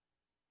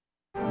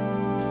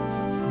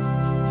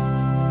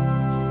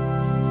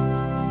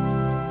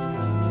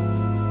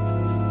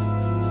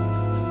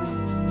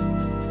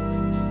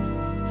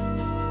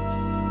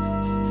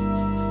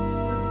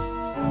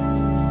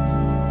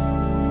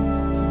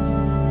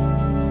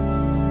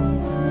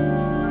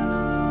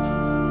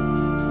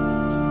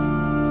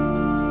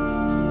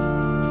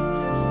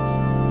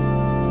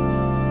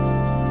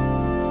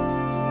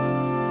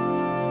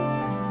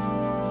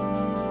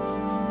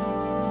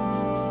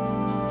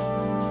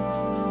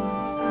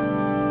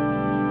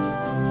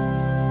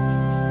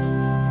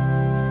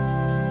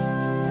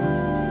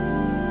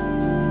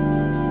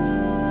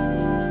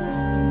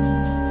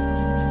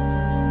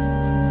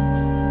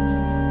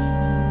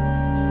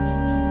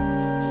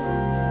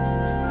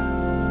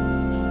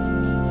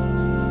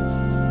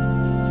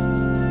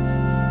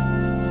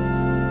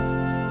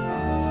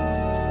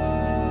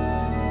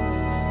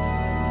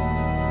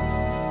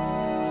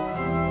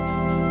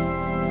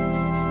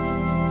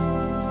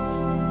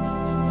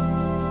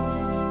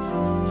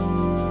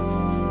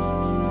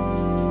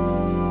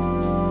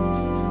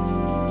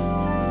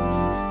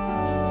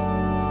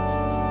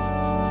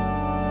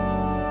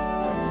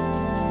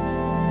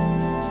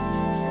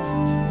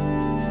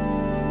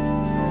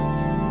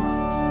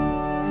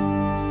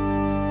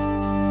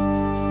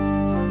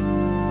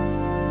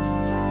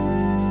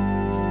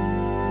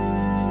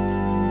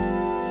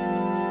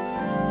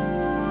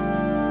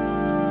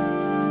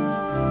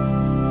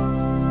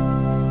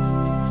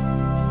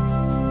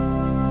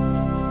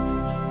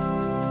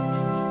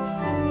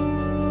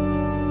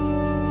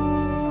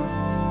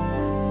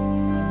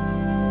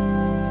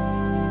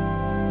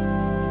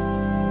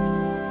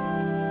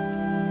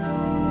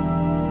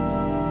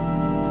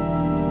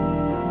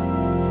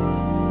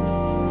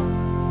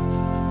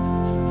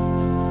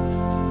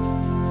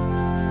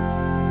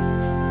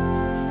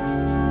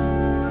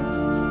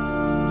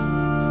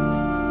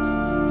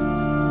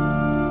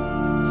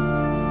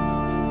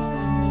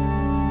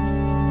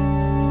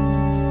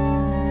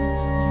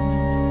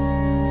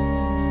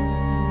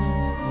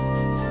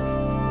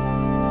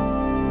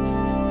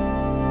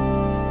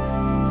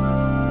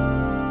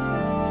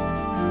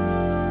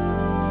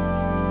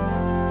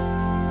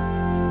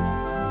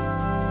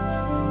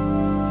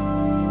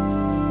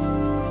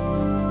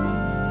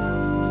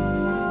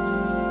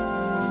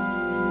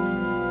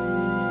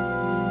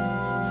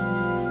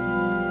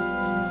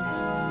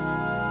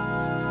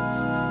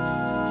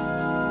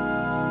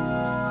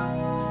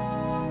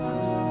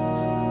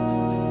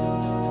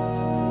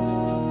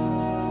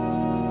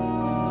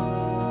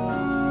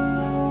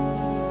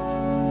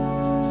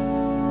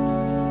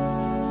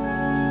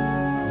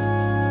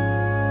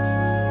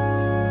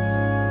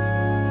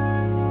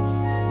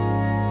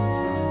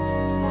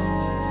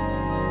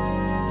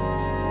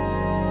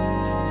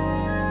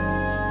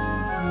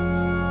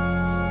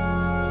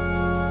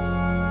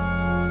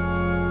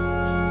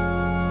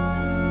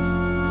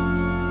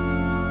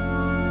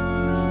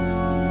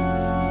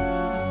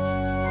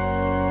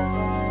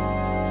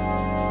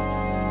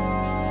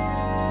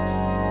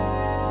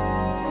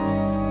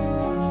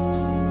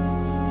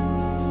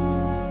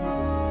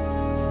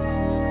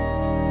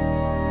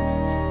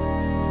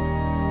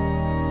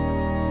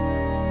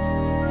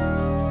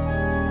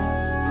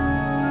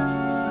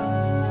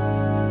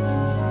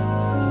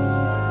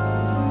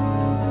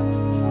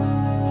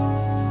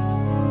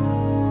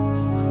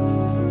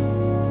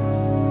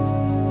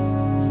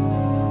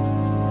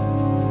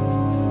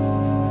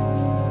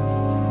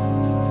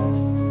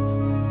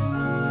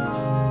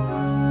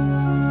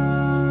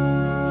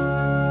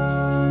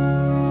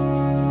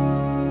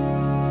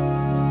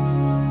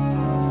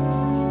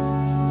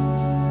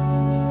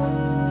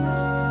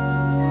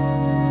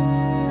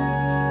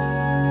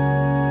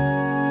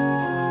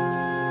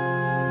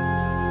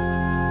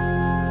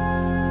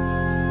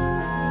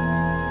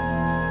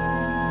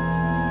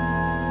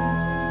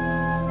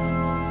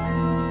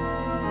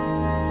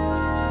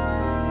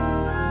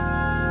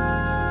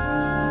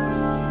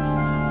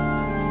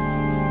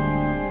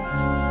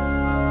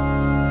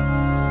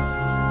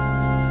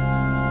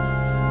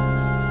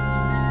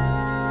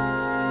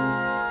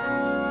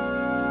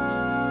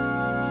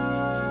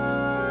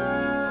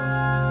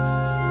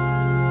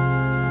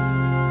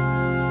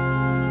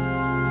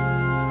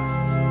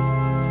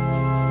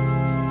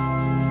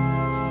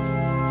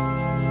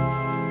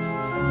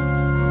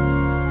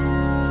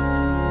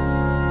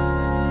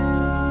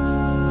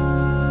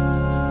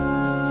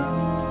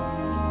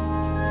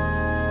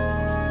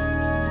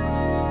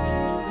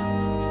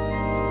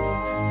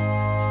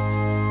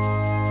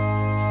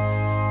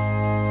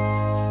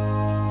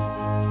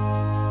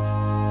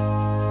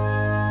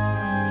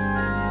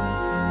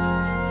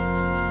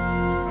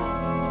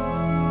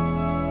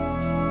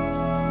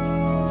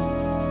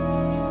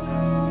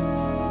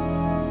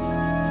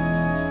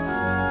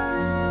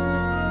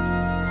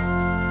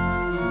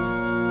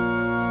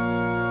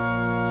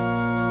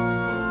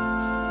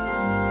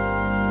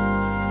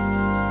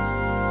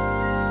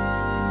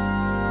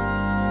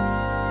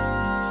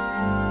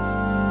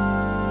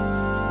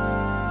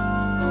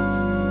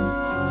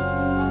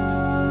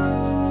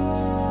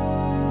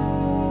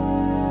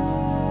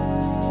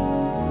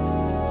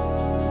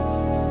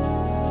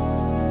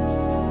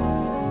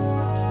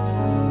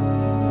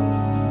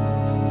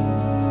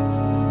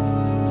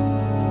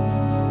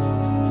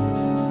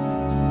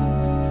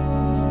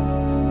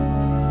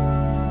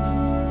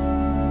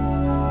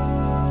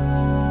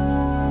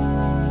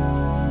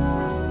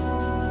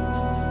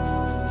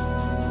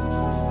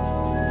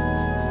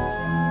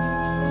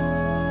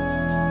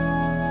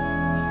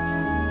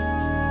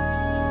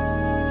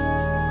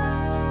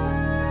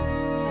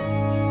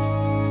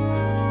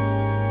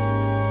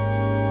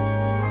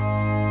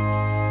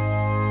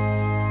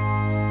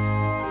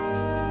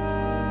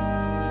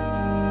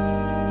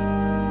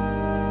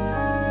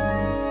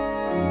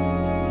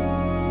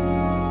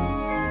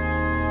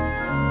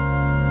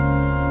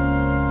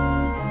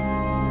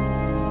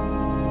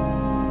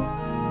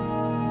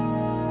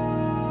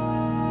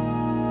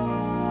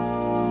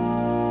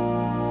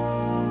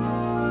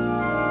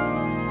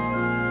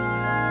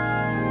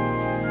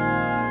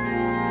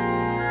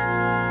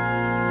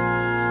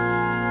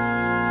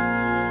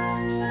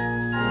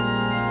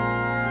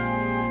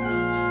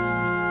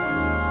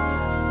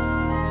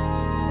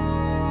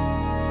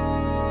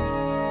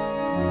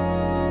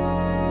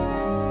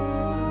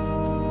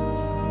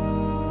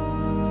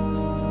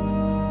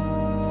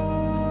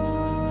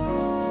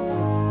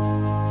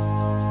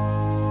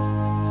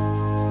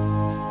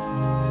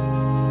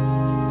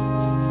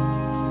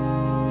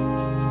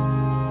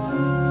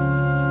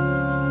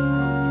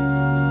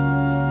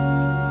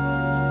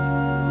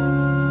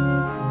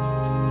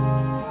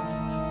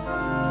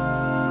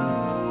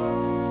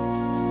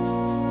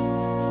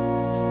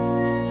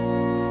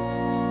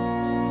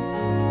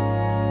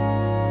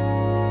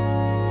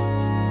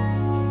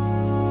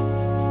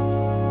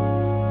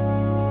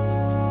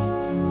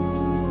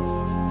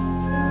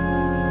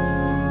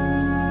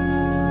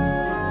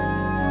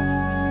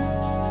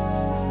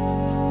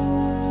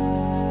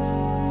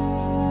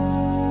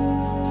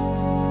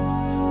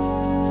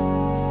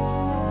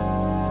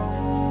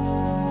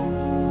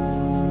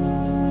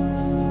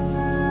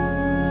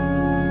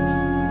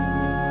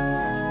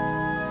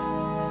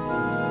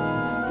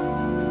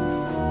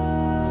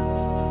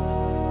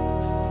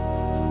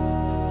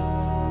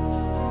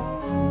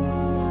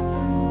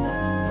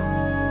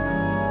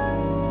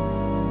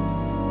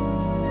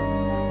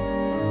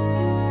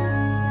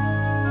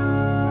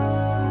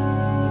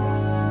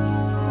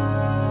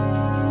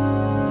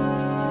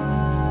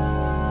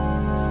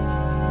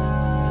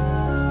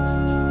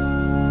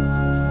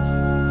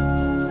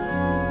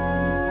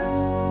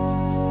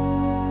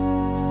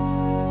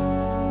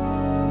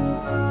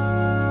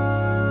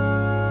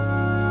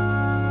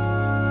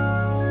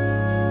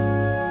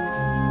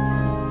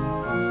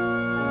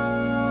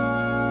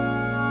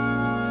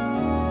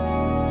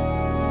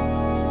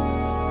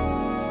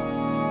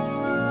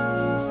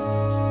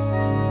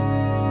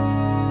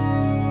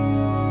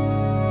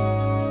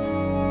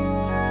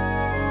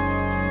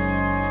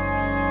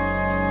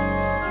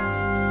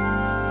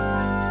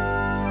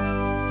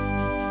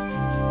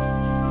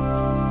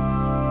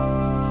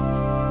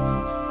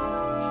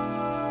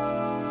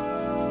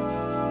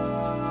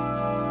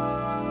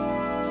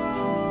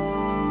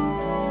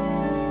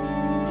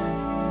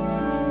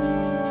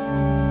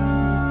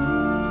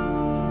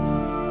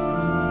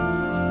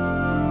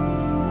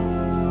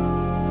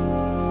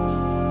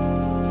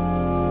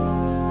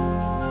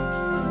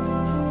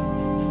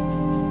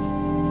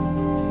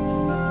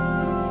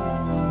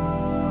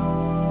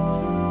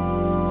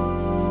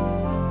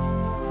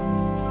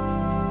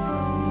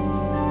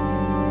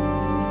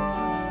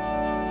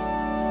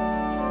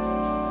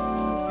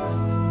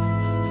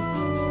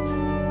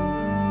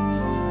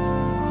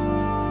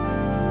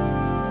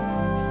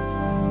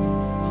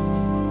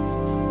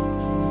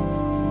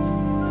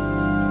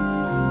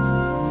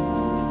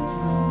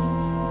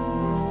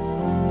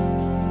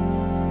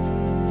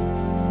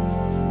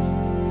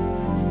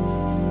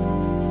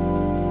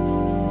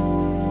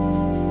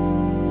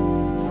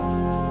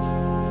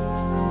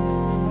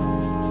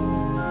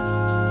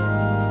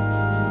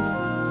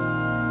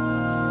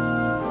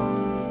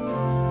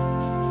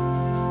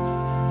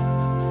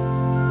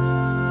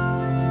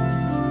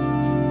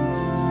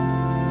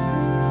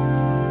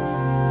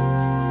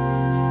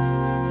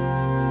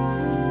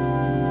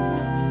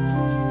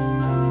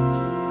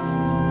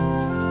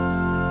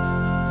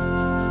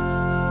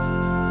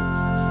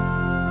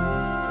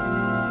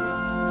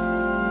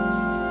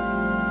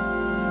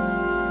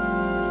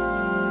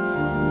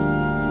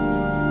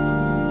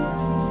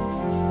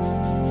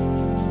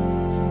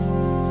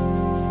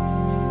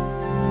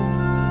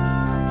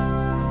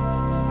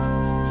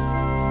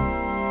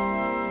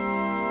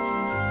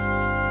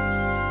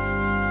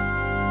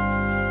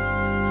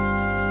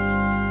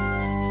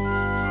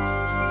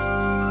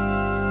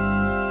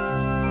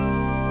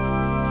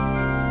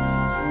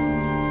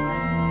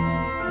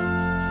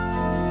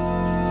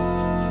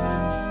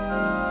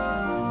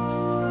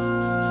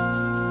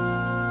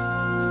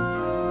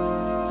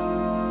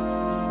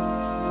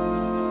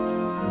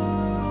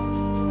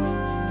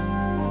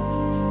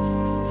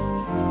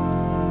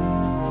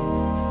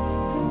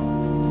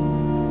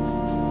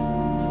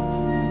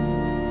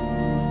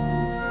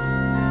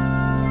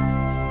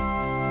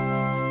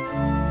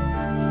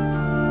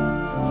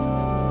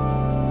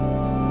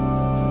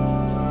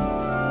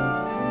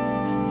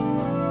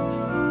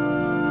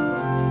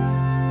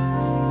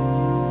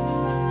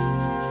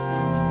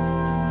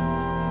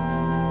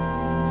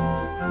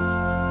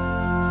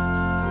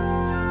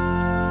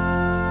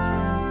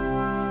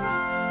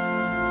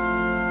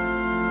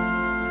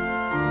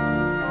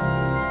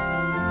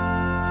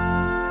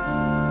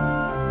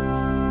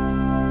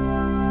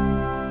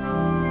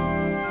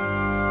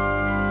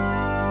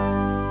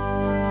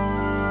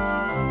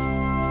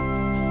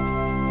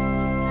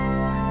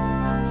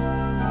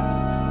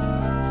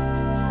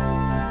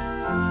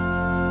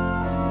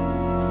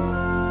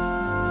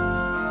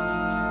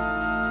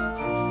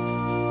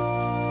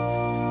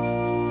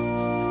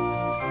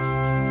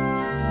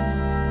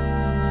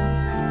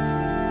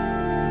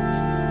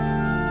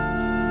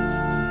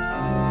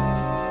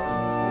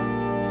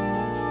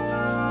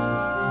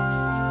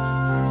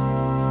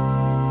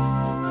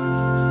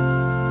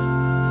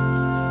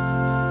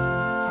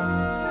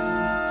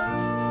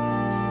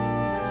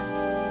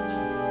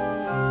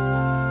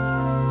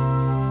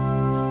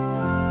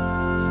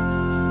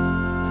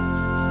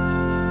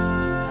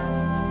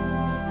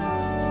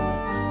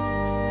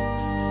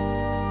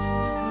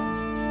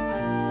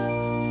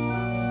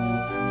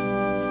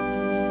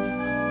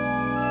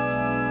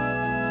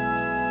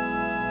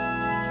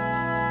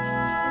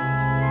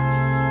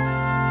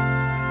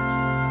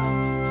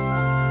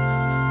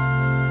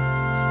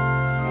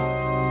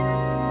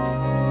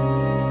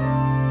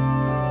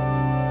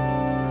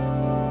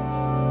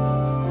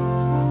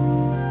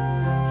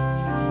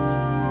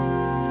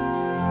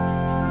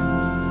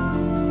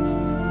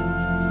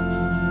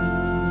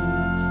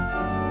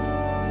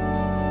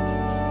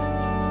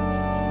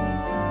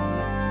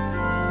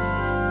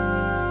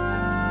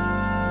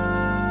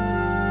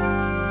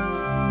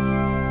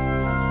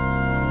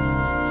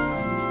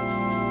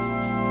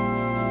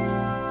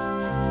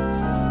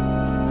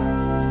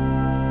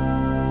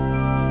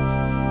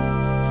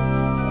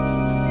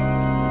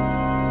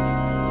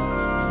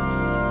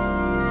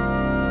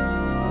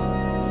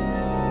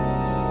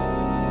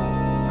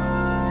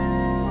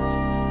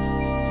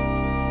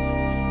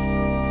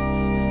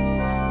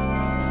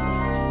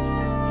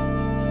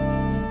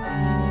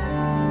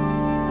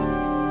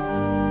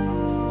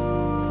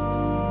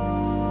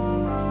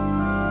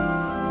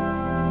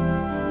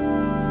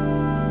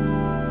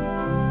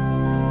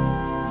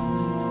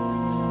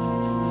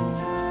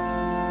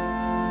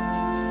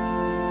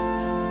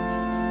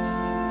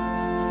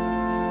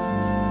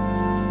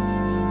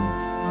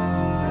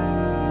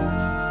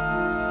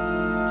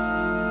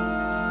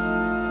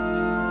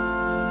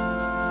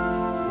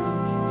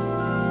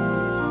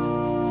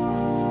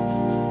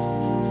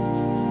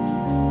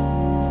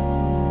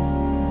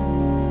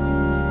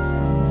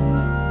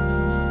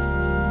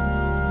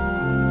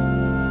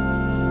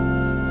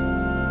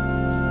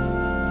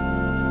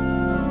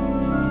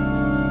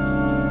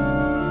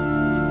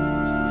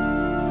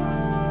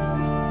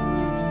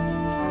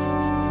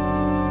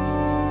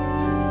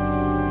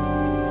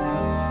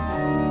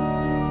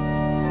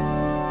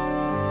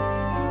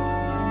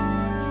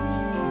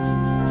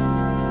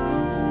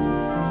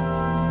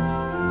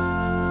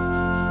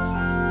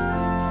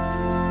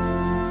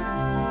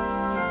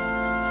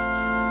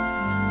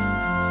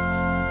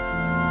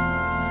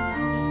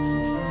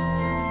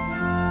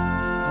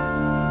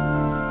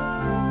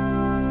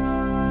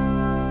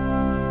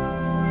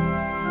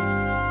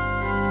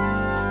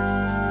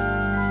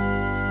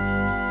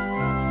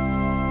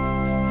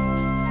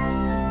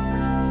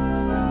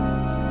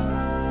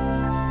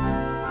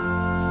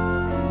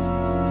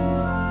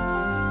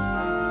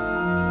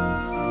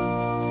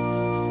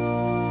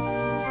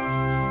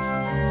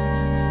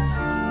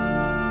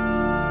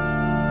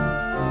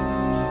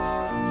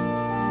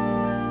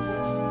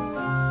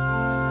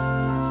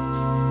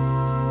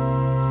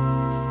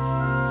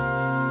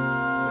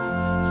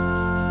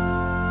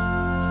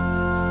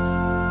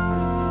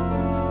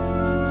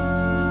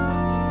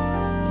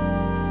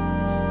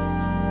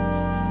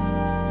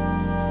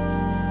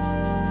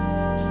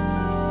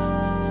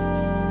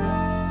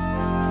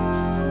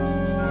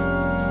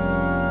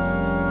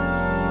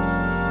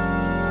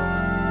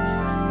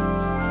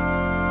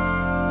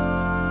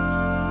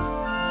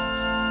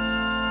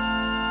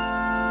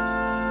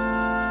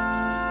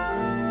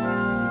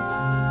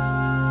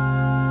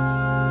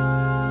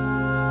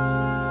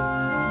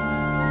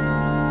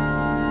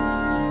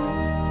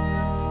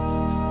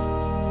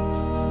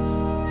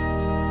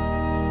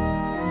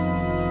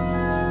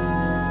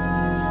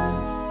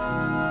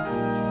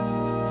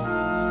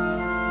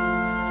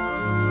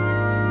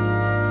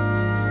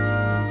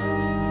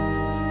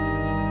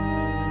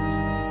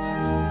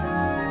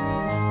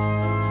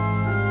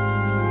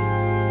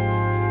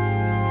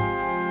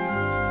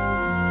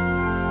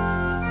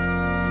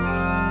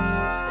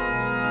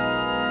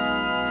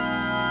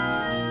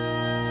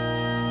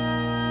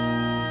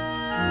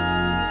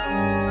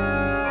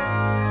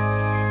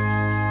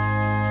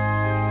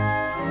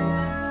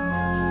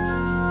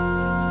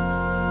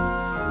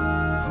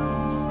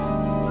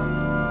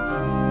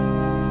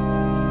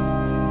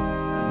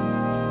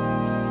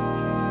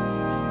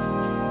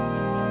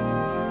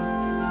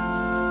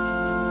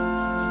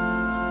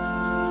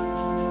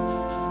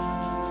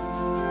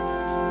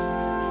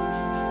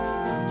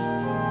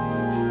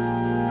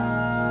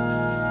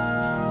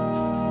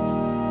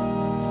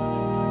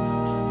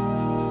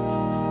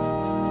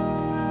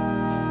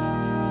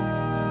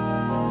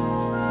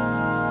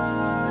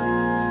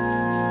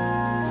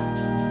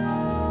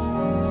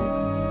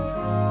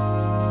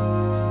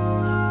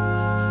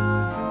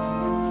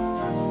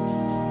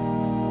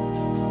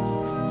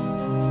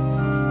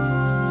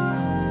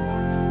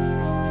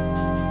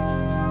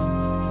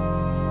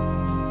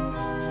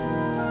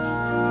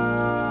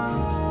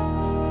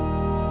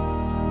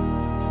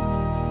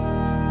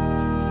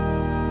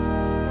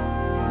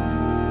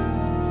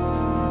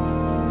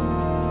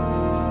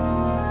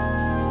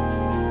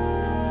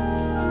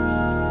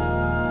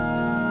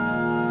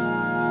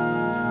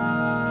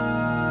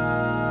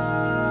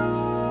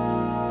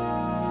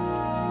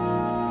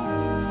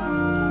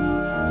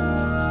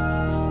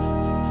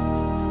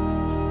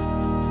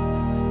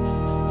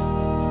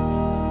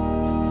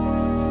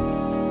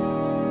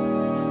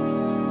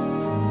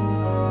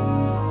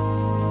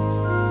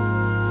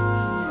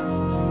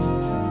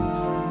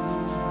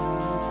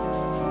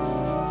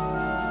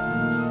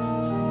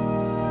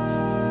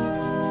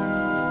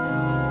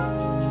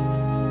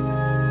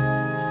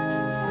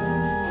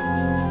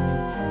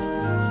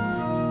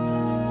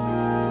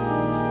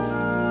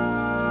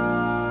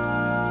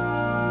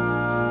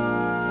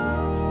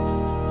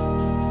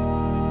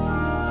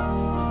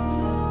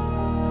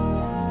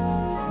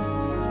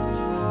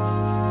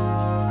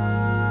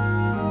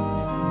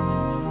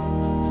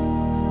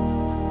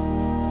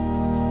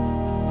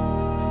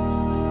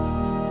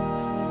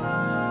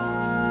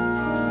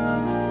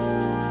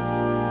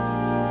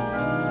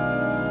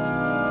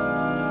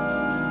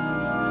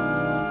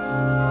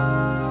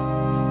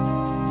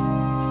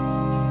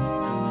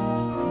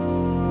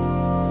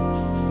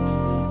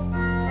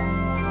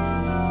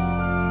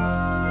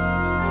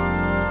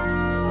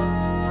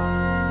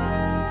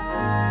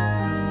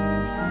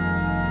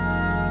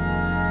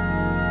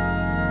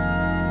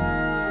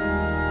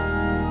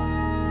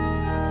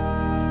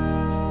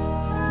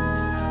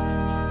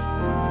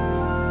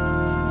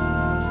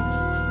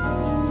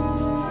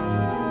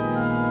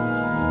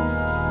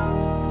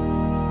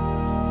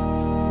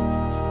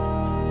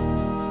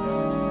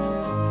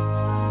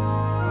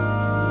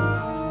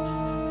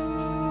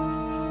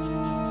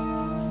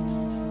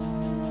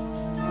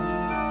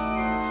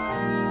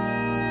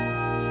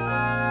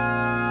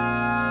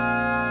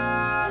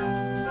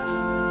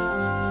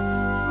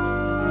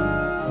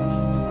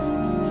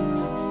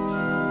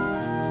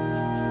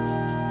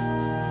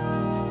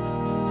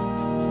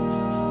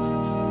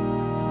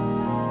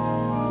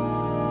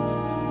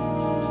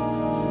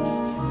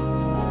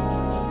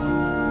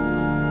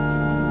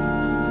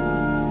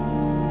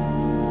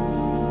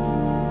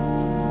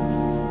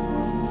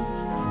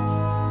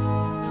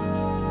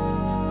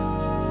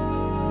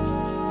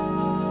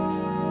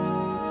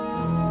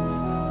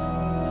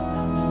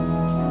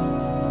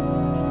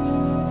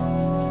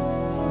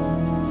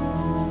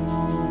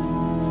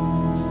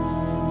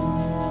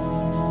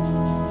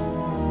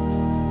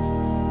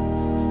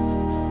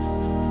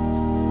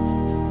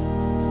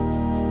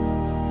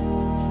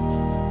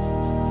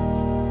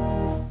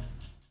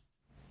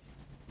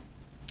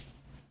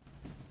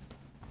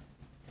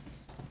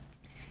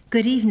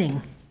Good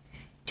evening.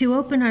 To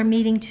open our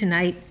meeting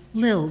tonight,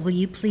 Lil, will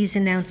you please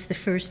announce the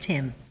first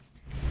hymn?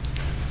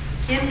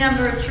 Hymn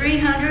number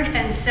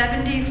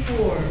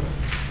 374.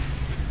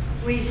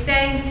 We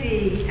thank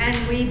thee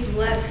and we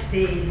bless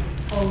thee,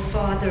 O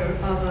Father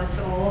of us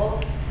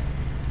all,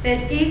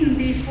 that even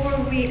before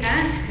we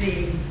ask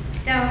thee,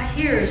 thou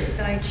hearest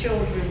thy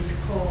children's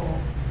call.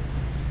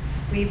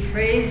 We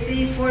praise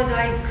thee for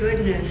thy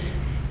goodness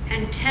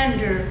and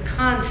tender,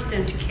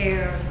 constant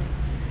care.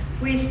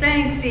 We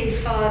thank thee,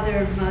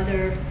 Father,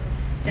 Mother,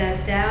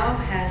 that thou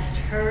hast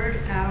heard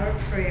our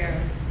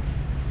prayer.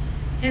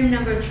 Hymn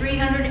number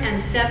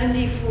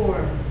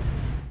 374.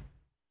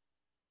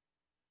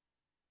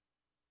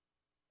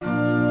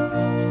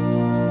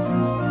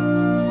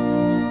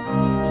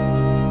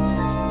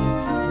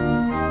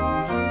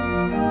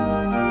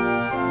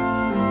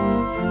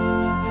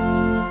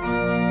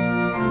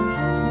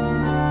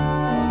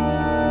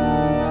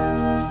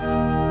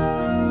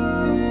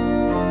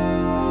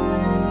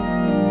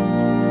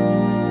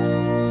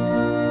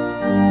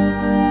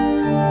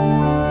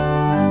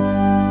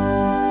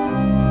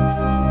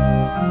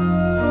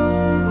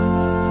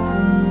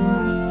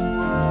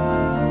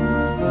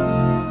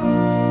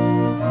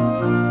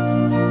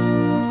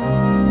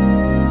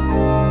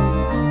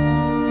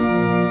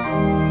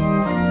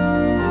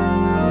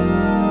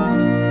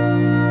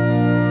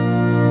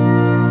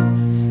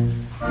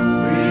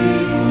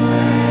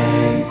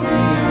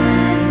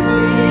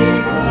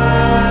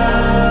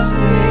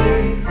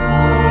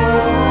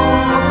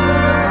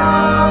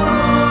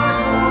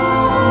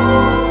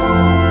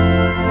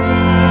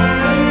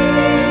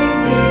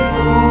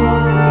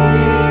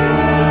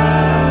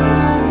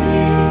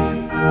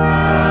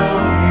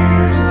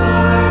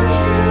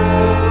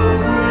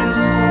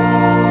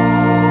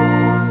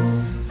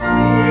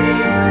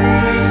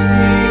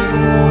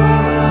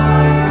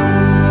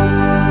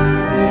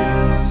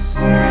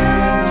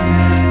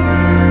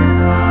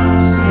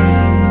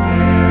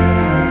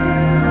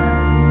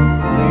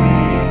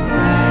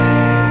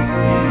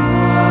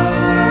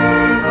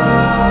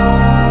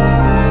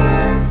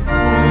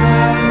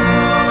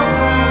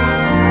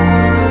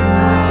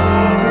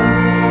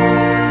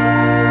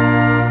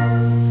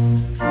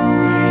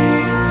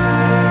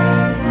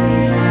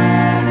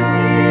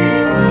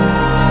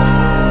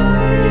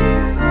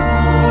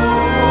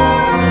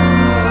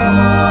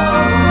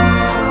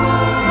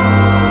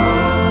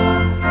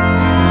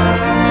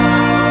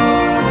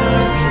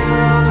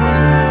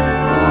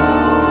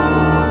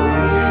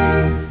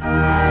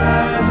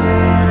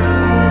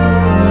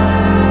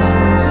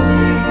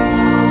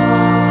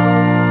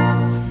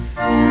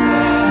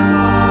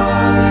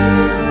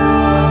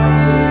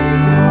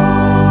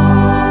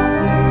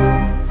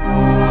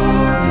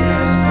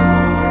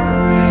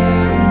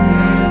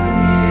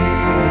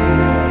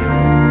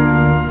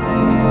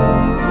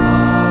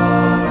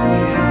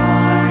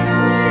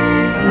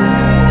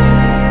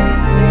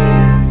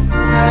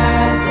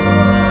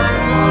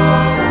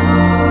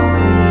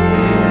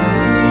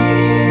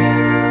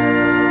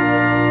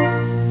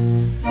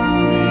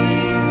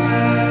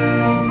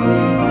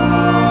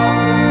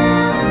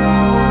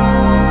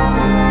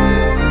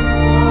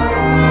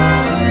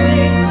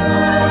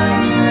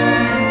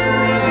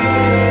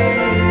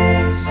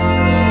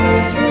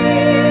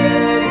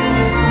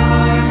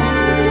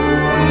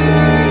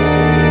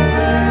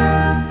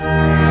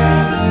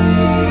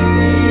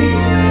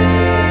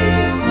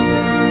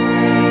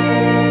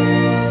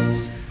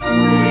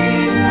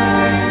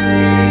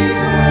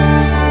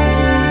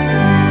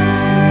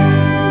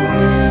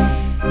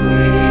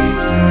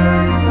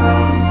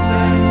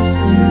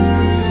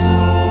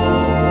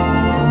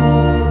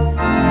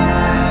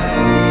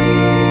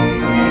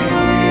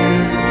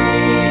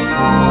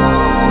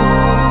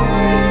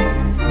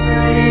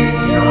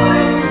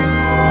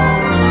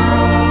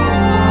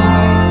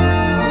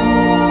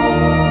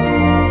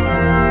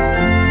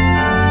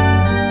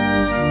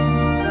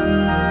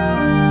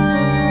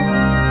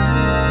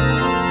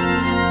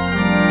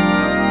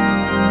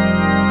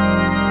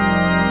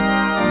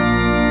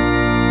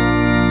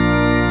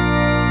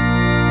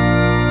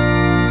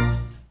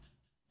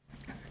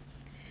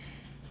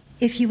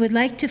 If you would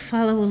like to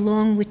follow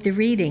along with the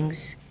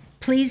readings,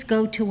 please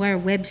go to our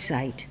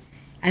website,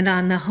 and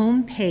on the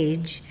home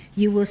page,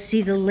 you will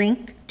see the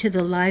link to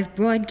the live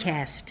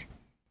broadcast.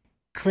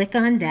 Click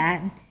on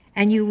that,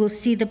 and you will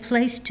see the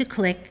place to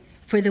click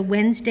for the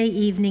Wednesday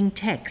evening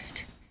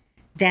text.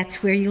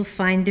 That's where you'll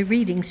find the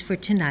readings for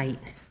tonight.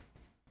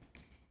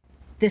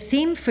 The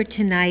theme for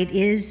tonight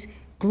is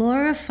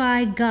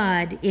Glorify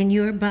God in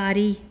your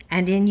body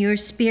and in your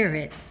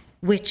spirit,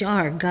 which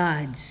are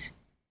God's.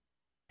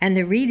 And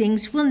the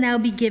readings will now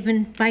be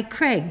given by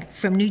Craig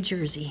from New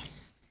Jersey.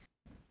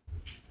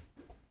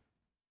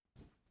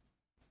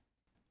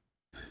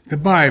 The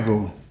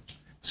Bible,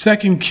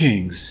 2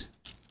 Kings.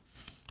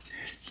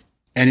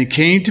 And it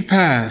came to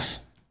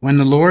pass, when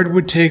the Lord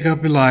would take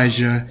up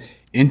Elijah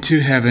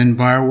into heaven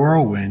by a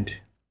whirlwind,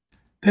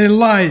 that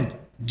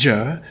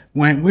Elijah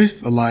went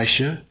with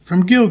Elisha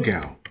from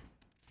Gilgal.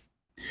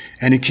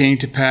 And it came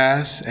to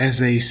pass, as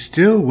they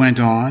still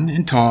went on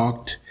and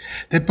talked,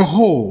 that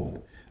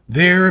behold,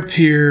 there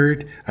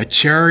appeared a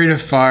chariot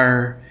of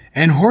fire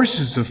and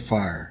horses of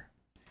fire,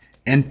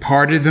 and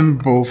parted them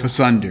both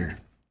asunder.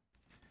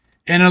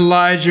 And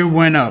Elijah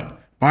went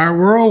up by a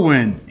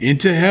whirlwind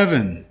into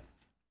heaven.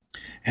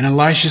 And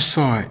Elisha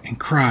saw it and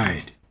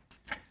cried,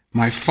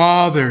 my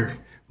father,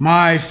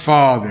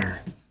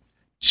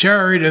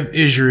 chariot of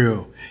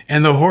Israel,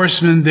 and the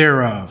horsemen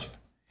thereof.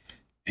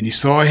 And he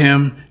saw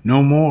him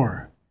no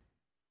more.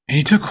 And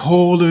he took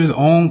hold of his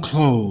own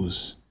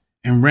clothes,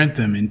 and rent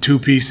them in two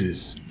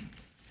pieces.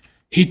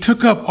 He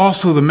took up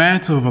also the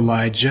mantle of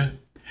Elijah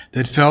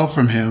that fell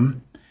from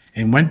him,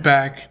 and went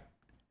back,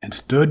 and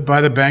stood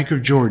by the bank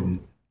of Jordan.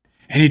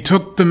 And he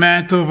took the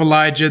mantle of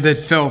Elijah that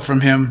fell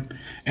from him,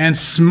 and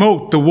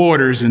smote the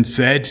waters, and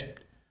said,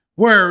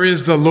 where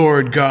is the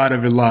Lord God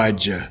of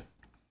Elijah?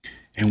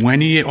 And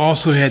when he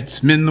also had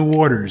smitten the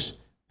waters,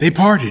 they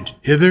parted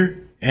hither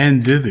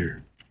and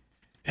thither.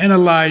 And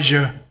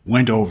Elijah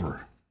went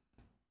over.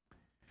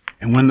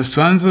 And when the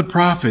sons of the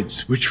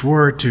prophets which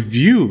were to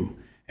view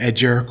at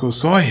Jericho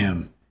saw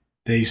him,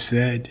 they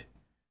said,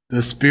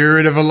 the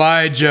spirit of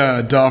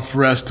Elijah doth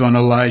rest on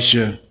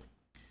Elisha.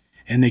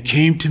 And they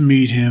came to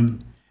meet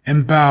him,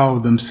 and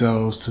bowed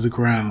themselves to the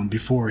ground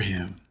before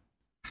him.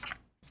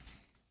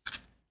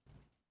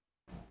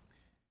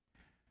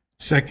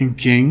 2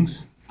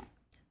 Kings.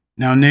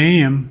 Now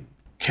Nahum,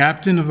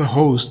 captain of the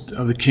host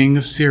of the king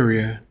of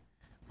Syria,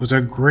 was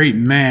a great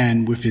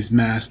man with his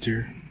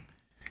master,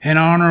 and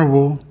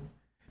honorable,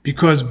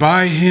 because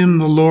by him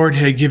the Lord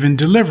had given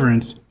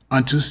deliverance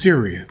unto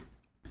Syria.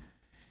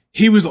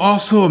 He was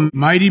also a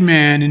mighty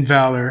man in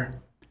valor,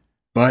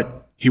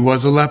 but he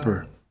was a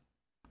leper.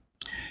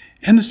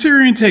 And the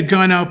Syrians had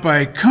gone out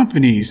by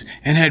companies,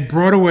 and had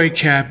brought away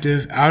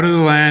captive out of the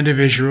land of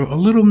Israel a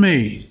little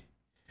maid,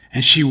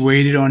 and she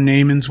waited on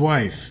Naaman's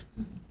wife.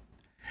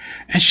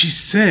 And she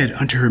said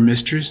unto her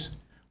mistress,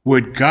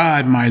 would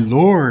God my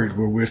Lord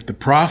were with the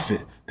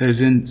prophet that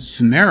is in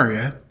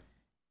Samaria,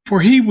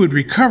 for he would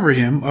recover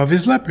him of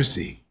his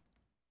leprosy.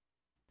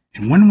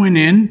 And one went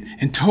in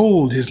and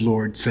told his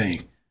Lord,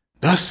 saying,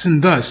 thus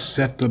and thus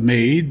saith the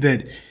maid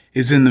that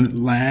is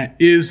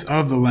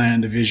of the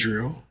land of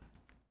Israel.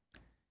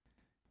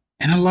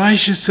 And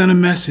Elisha sent a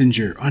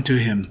messenger unto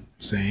him,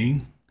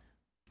 saying,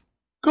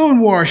 go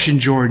and wash in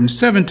Jordan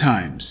 7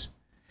 times,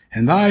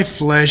 and thy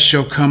flesh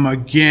shall come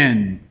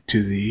again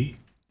to thee,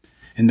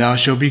 and thou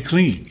shalt be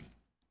clean.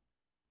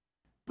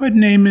 But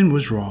Naaman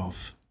was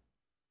wroth,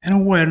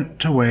 and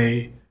went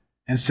away,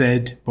 and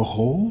said,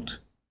 behold,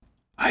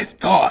 I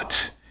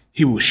thought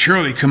he will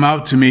surely come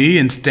out to me,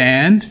 and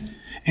stand,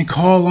 and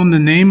call on the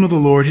name of the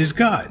Lord his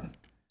God,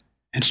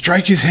 and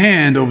strike his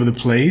hand over the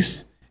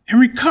place, and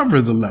recover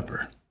the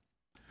leper.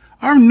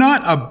 Are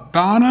not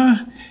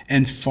Abana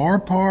and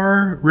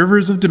Pharpar,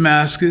 rivers of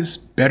Damascus,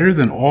 better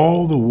than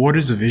all the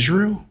waters of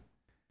Israel?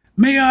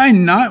 May I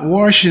not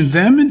wash in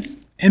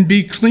them and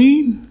be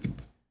clean?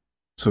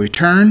 So he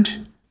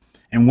turned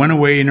and went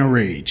away in a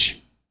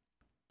rage.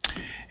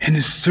 And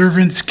his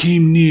servants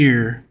came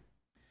near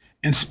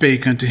and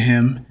spake unto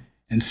him,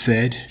 and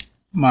said,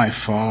 my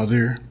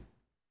father,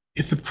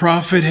 if the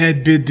prophet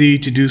had bid thee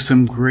to do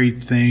some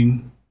great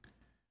thing,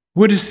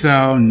 wouldest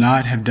thou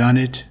not have done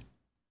it?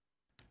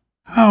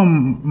 How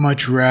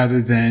much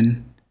rather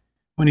then,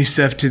 when he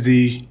saith to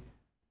thee,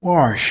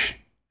 wash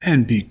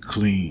and be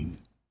clean?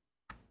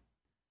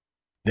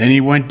 Then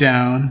he went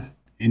down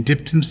and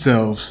dipped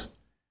himself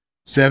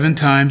 7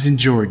 times in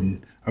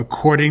Jordan,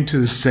 according to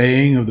the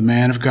saying of the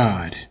man of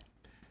God.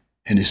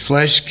 And his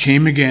flesh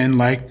came again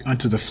like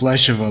unto the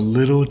flesh of a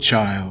little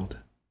child,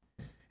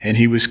 and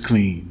he was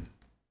clean.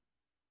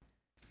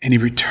 And he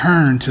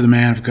returned to the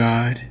man of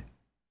God,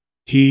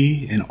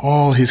 he and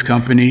all his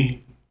company,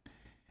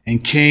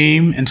 and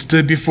came and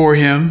stood before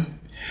him.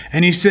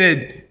 And he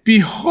said,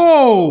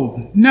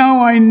 behold,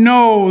 now I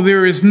know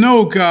there is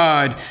no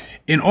God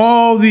in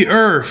all the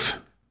earth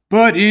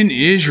but in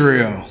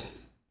Israel.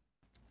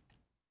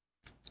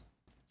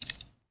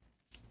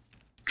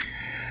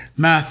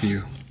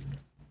 Matthew.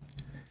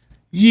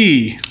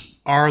 Ye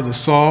are the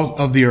salt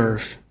of the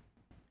earth.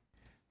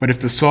 But if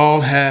the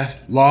salt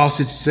hath lost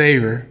its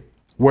savour,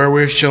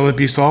 wherewith shall it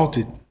be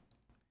salted?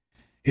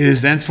 It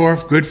is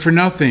thenceforth good for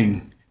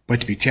nothing, but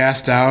to be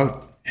cast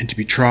out and to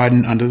be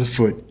trodden under the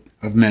foot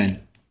of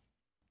men.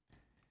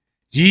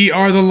 Ye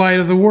are the light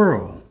of the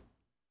world.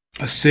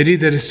 A city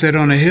that is set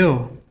on a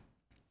hill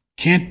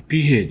can't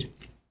be hid.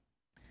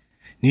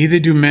 Neither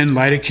do men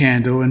light a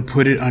candle and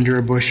put it under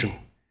a bushel,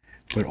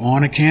 but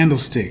on a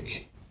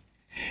candlestick,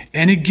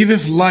 and it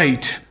giveth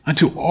light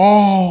unto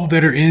all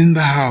that are in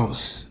the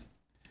house.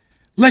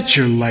 Let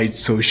your light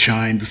so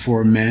shine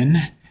before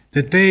men,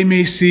 that they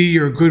may see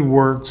your good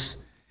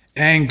works,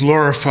 and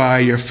glorify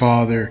your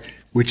Father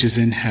which is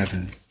in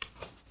heaven.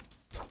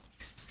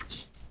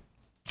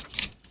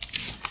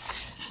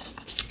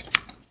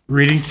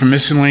 Reading from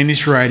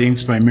Miscellaneous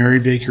Writings by Mary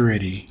Baker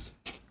Eddy.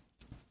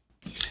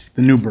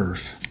 The New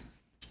Birth.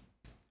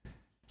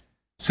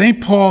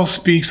 St. Paul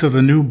speaks of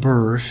the new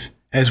birth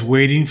as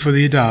waiting for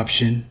the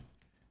adoption,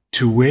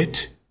 to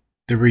wit,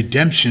 the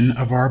redemption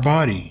of our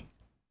body.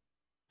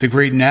 The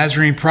great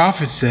Nazarene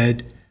prophet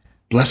said,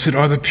 "Blessed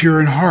are the pure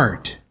in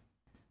heart,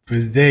 for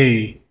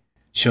they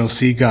shall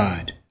see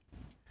God."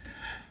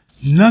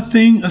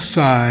 Nothing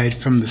aside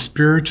from the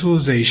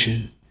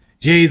spiritualization,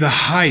 yea, the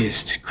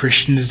highest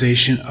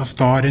Christianization of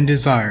thought and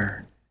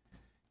desire,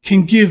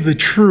 can give the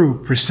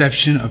true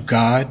perception of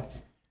God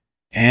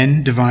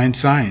and divine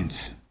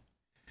science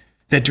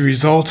that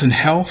results in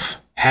health,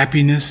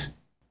 happiness,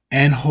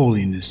 and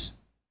holiness.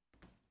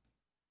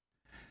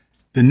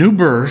 The new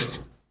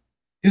birth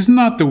is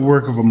not the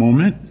work of a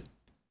moment.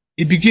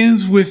 It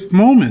begins with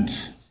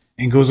moments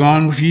and goes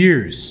on with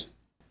years.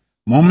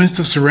 Moments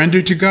of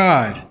surrender to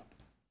God,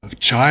 of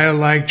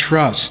childlike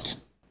trust,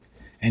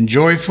 and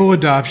joyful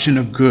adoption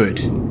of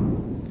good.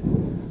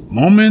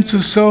 Moments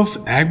of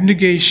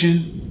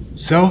self-abnegation,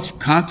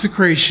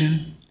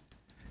 self-consecration,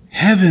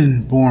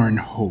 heaven-born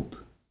hope,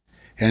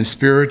 and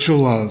spiritual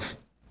love.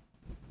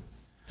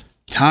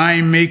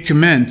 Time may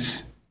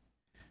commence,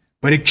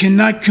 but it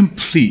cannot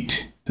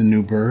complete the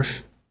new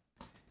birth.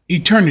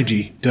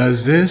 Eternity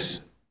does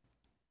this,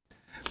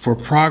 for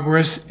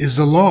progress is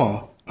the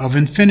law of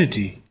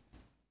infinity.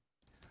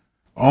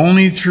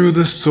 Only through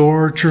the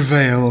sore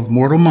travail of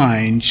mortal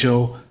mind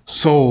shall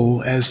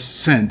soul as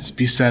sense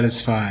be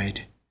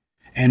satisfied,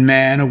 and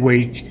man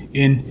awake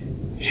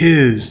in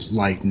his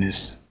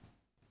likeness.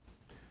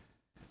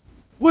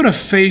 What a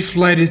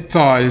faith-lighted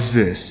thought is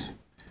this,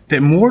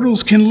 that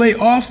mortals can lay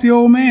off the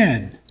old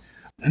man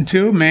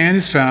until man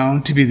is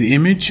found to be the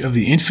image of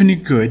the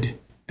infinite good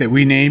that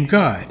we name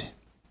God,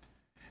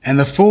 and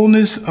the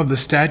fullness of the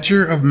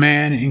stature of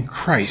man in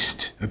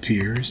Christ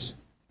appears.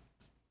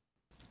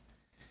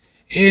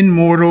 In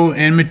mortal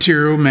and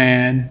material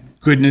man,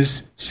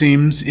 goodness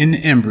seems in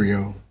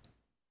embryo.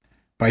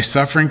 By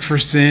suffering for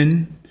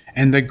sin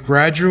and the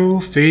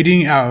gradual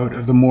fading out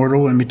of the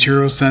mortal and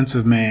material sense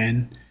of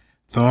man,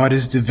 thought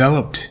is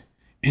developed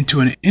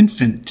into an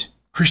infant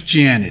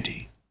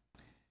Christianity.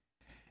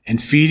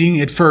 And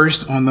feeding at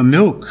first on the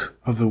milk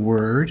of the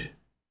Word,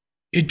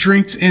 it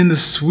drinks in the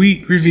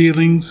sweet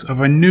revealings of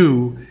a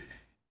new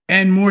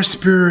and more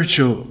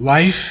spiritual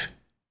life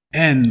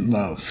and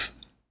love.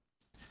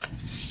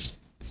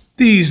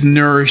 These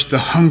nourish the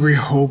hungry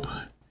hope,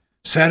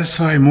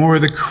 satisfy more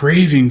the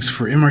cravings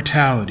for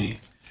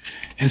immortality,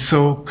 and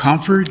so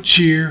comfort,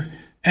 cheer,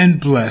 and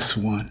bless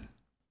one.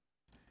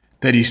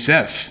 That he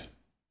saith,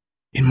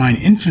 "In mine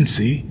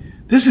infancy,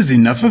 this is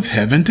enough of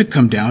heaven to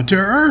come down to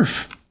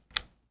earth."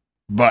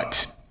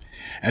 But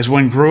as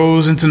one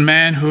grows into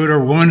manhood or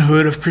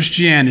womanhood of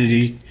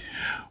Christianity,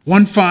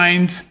 one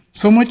finds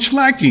so much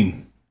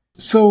lacking,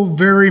 so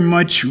very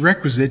much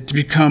requisite to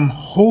become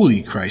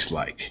wholly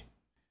Christ-like,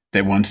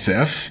 that one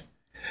saith,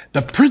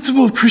 "The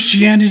principle of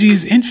Christianity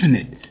is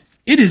infinite.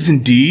 It is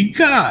indeed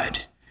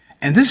God.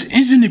 And this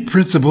infinite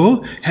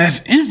principle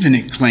hath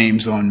infinite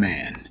claims on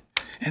man.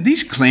 And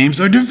these claims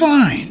are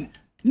divine,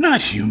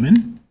 not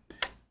human.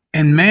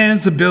 And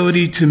man's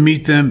ability to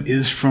meet them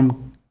is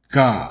from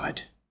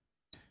God.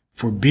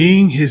 For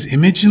being his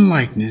image and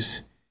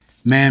likeness,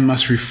 man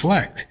must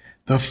reflect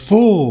the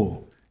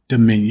full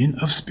dominion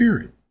of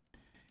spirit,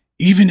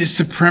 even its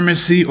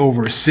supremacy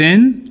over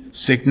sin,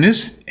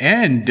 sickness,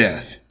 and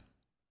death.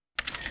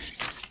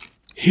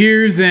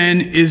 Here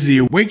then is the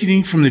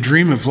awakening from the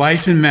dream of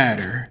life and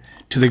matter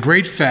to the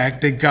great fact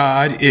that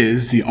God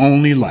is the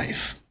only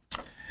life.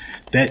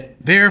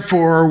 That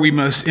therefore we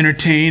must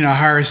entertain a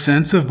higher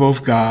sense of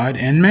both God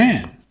and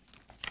man.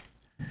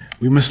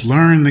 We must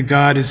learn that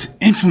God is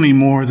infinitely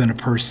more than a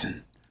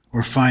person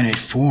or finite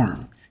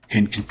form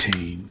can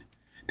contain.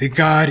 That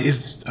God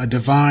is a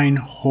divine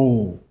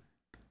whole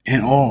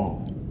and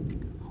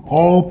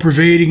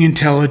all-pervading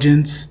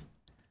intelligence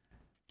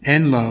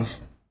and love,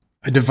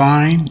 a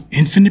divine,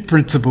 infinite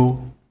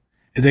principle,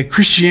 and that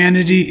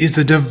Christianity is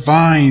a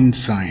divine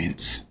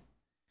science.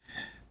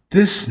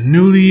 This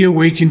newly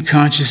awakened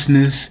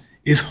consciousness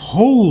is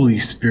wholly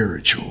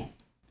spiritual.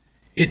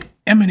 It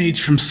emanates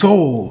from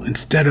soul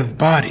instead of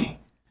body,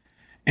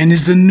 and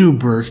is the new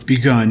birth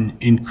begun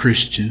in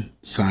Christian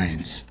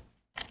science.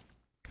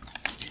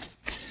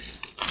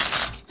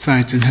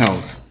 Science and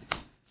health.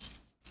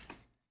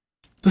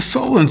 The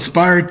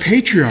soul-inspired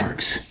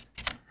patriarchs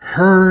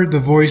heard the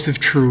voice of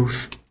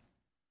truth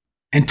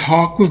and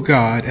talked with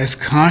God as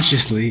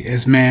consciously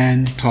as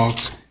man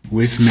talks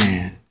with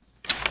man.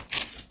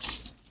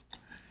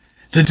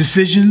 The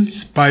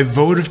decisions by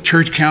vote of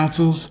church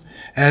councils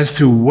as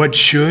to what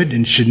should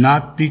and should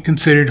not be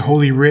considered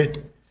Holy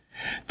Writ,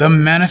 the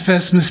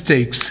manifest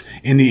mistakes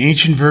in the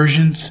ancient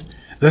versions,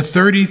 the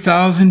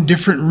 30,000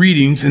 different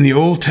readings in the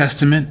Old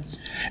Testament,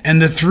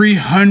 and the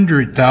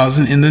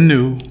 300,000 in the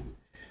New,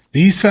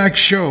 these facts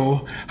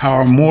show how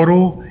our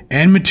mortal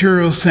and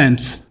material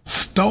sense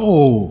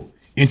stole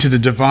into the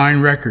divine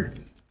record,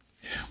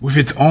 with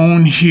its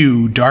own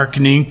hue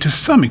darkening to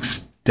some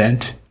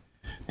extent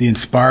the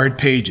inspired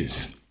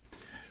pages.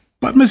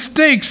 But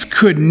mistakes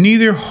could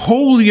neither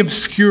wholly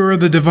obscure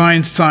the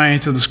divine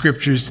science of the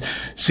scriptures,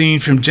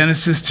 seen from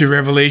Genesis to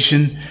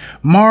Revelation,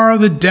 mar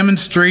the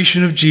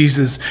demonstration of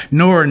Jesus,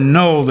 nor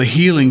annul the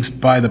healings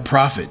by the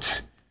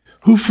prophets,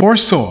 who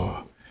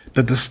foresaw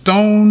that the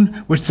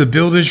stone which the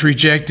builders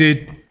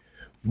rejected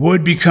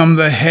would become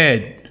the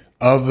head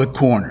of the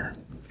corner.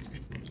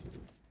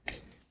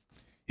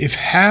 If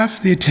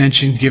half the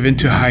attention given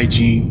to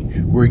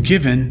hygiene were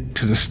given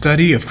to the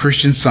study of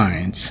Christian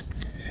Science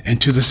and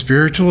to the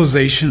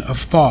spiritualization of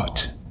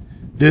thought,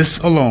 this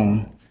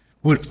alone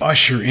would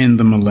usher in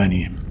the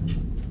millennium.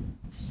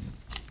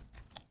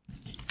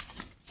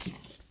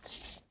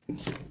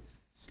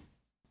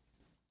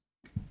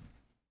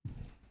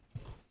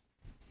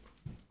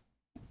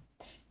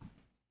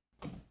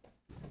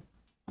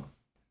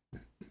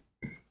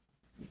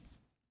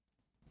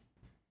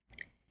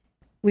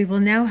 We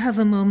will now have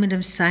a moment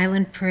of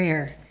silent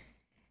prayer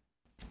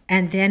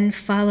and then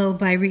follow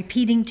by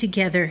repeating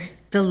together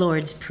the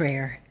Lord's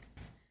Prayer.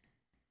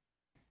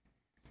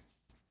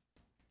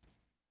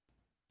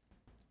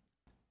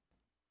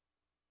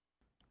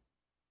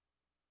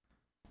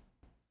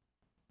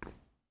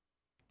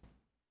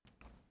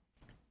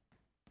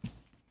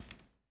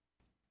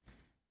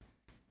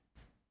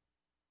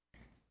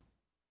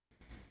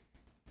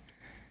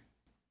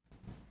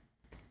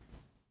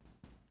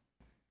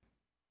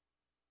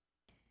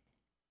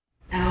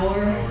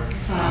 Our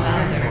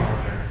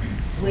Father,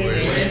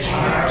 which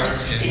art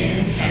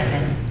in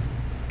heaven,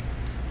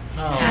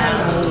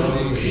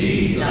 hallowed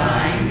be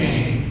thy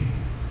name.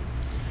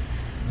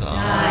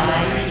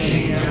 Thy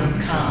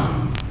kingdom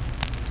come,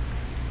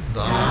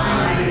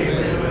 thy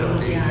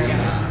will be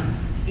done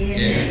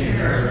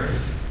in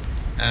earth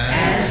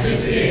as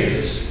it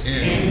is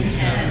in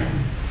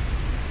heaven.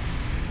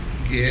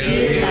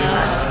 Give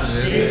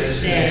us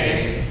this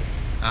day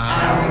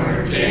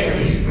our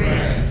daily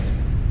bread,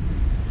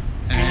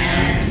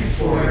 and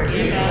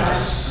forgive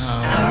us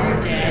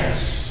our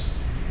debts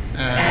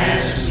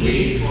as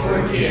we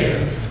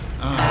forgive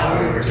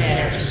our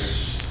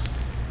debtors.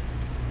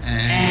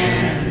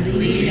 And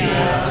lead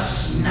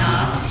us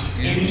not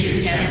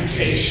into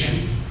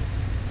temptation,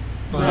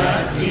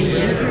 but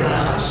deliver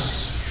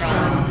us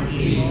from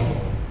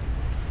evil.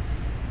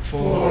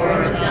 For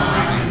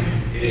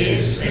thine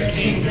is the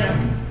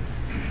kingdom,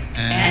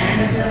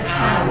 and the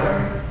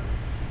power,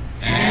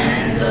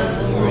 and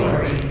the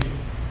glory,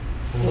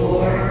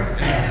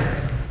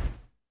 forever.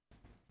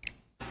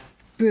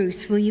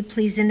 Bruce, will you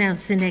please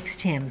announce the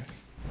next hymn?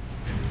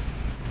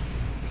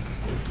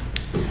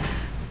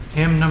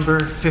 Hymn number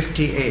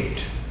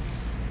 58.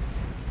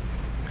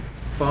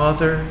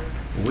 Father,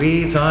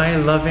 we thy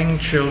loving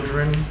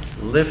children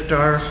lift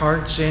our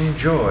hearts in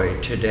joy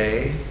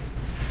today,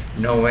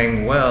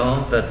 knowing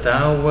well that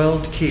thou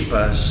wilt keep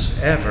us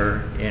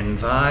ever in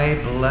thy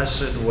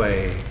blessed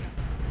way.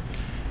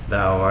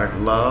 Thou art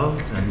love,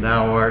 and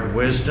thou art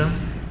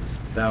wisdom,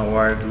 thou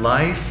art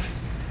life,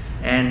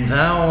 and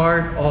thou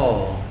art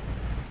all.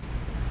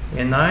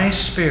 In thy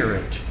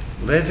spirit,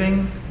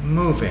 living,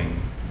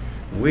 moving,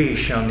 we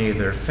shall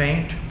neither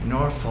faint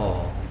nor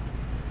fall.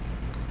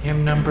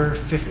 Hymn number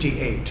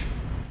 58.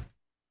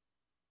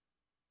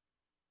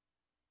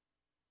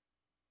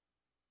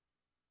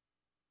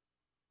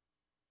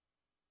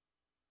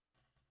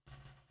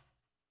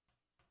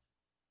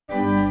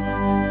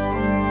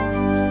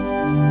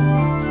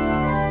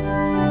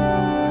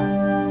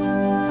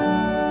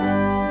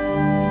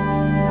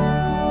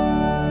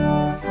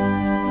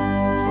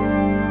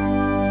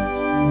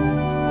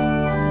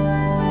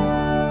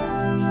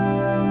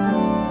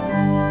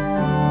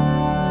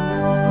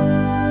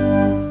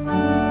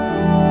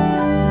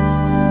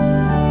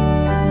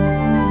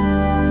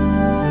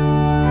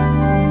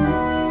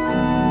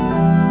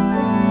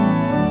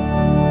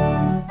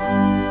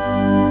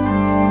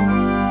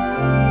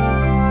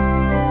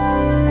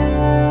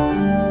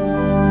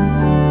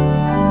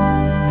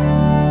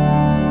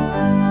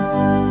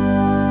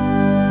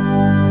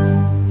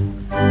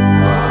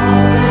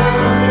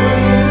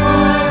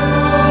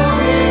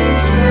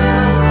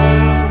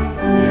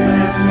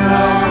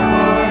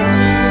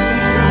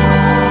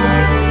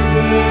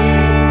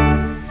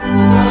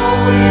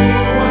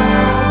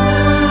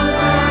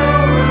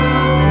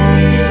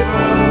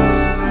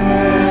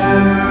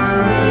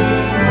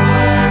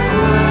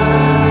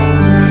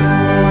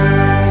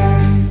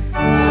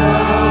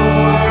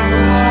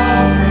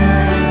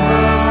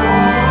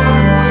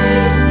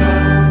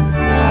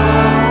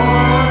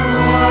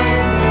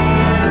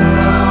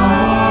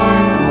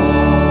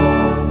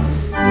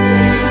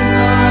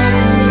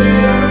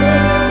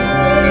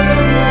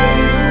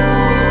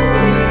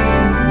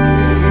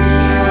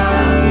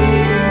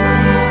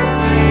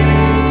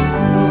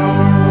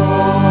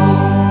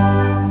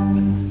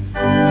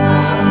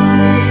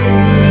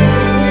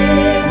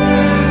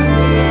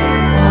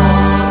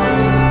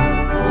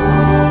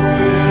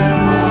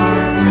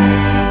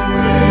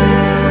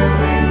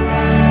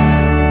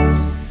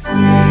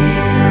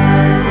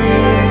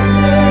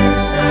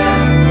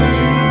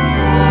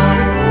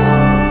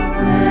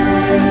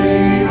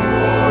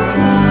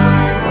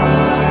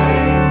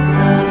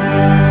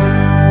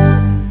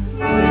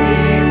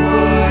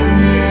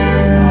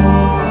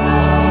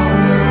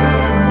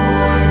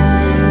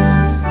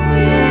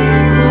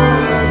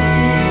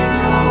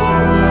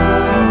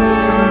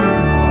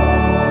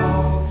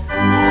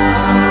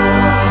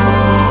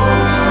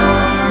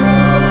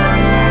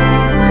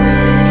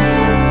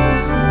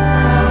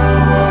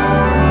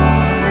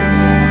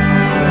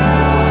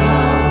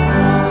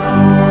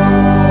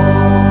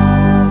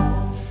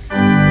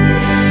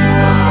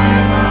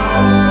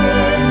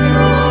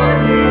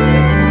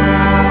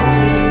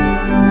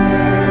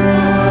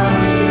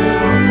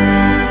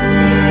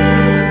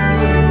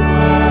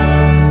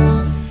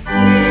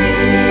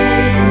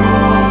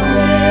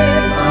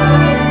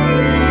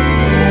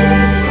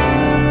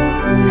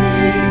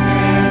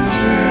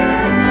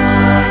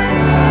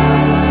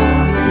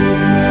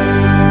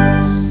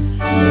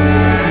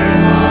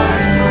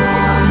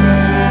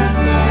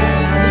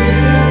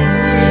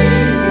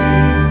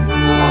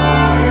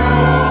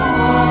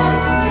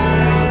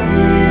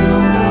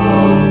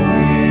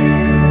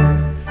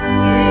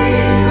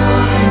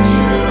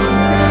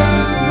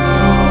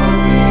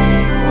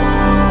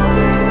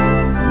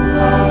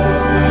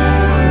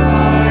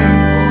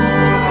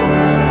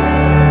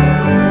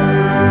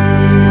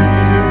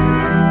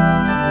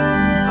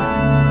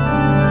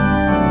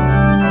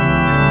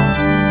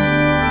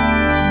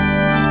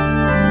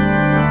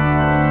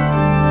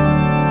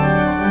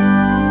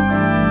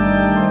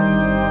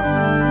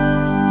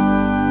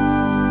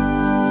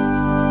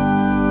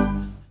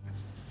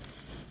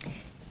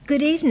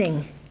 Good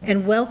evening,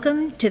 and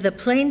welcome to the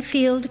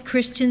Plainfield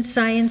Christian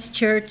Science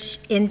Church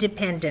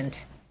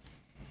Independent.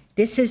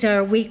 This is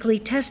our weekly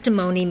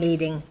testimony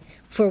meeting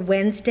for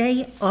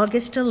Wednesday,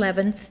 August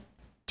 11th,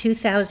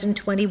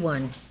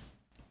 2021.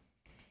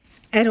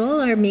 At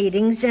all our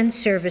meetings and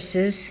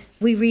services,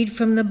 we read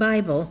from the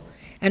Bible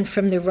and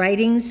from the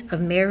writings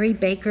of Mary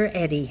Baker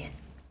Eddy.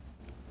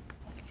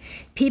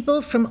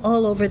 People from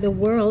all over the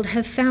world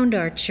have found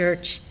our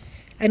church,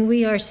 and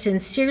we are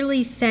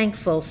sincerely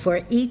thankful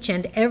for each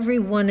and every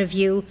one of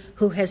you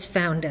who has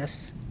found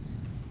us.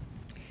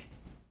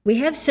 We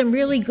have some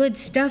really good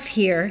stuff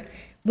here,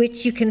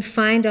 which you can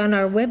find on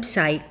our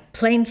website,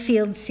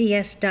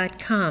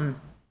 plainfieldcs.com.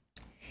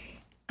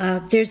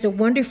 There's a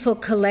wonderful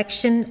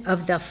collection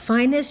of the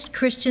finest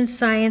Christian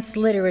Science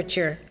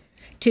literature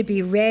to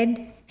be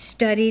read,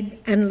 studied,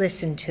 and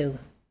listened to.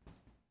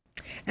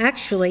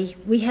 Actually,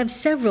 we have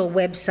several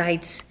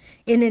websites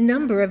in a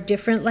number of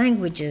different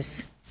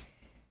languages.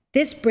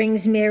 This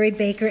brings Mary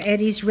Baker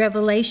Eddy's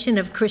revelation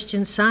of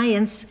Christian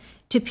Science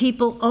to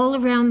people all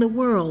around the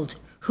world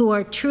who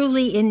are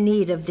truly in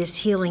need of this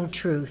healing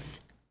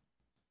truth.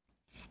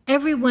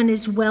 Everyone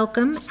is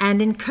welcome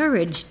and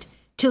encouraged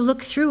to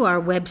look through our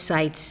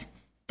websites.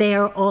 They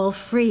are all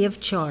free of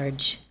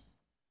charge.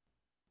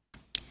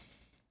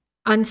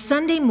 On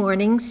Sunday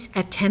mornings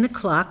at 10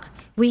 o'clock,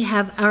 we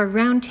have our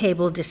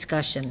roundtable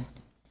discussion.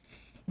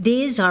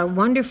 These are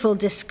wonderful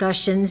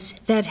discussions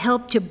that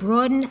help to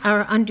broaden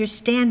our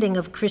understanding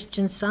of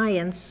Christian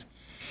Science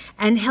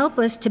and help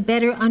us to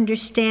better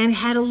understand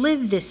how to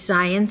live this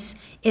science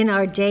in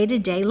our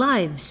day-to-day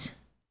lives.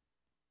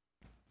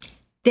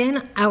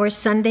 Then our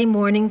Sunday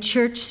morning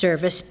church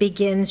service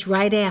begins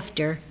right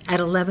after at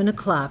 11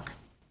 o'clock.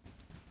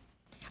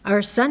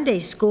 Our Sunday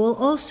school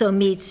also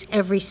meets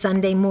every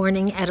Sunday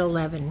morning at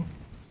 11.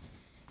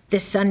 The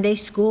Sunday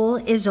school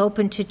is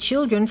open to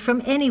children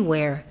from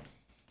anywhere.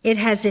 It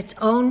has its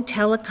own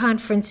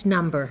teleconference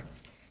number.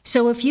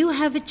 So if you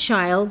have a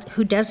child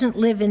who doesn't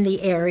live in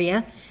the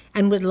area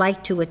and would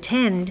like to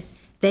attend,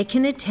 they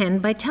can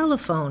attend by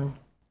telephone.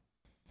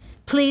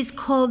 Please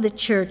call the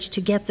church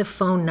to get the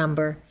phone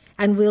number,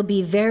 and we'll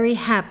be very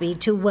happy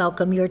to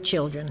welcome your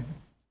children.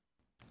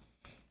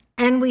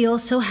 And we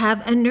also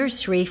have a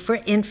nursery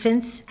for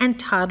infants and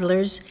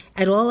toddlers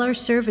at all our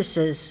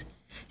services.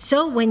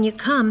 So when you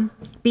come,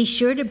 be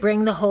sure to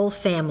bring the whole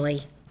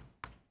family.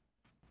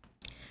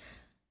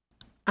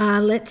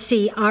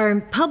 Our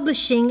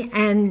publishing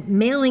and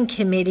mailing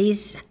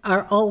committees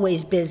are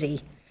always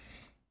busy.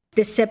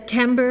 The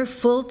September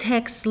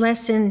full-text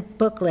lesson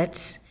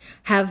booklets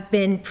have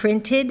been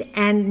printed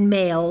and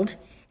mailed,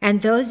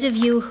 and those of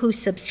you who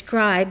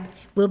subscribe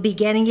will be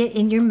getting it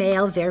in your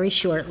mail very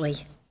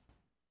shortly.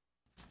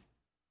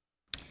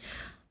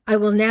 I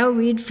will now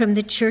read from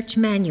the Church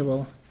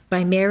Manual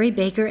by Mary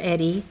Baker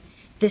Eddy,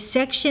 the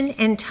section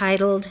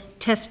entitled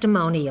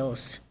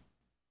Testimonials.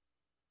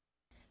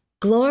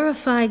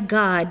 Glorify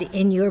God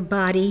in your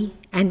body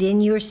and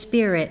in your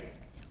spirit,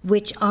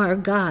 which are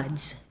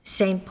God's.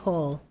 St.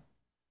 Paul.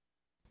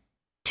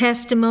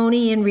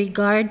 Testimony in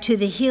regard to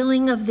the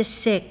healing of the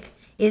sick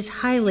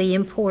is highly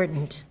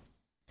important.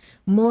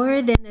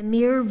 More than a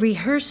mere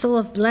rehearsal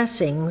of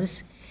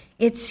blessings,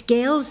 it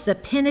scales the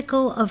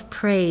pinnacle of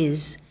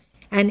praise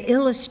and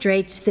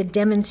illustrates the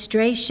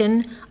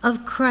demonstration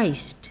of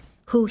Christ,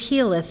 who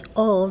healeth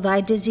all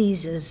thy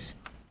diseases.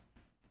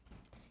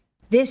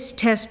 This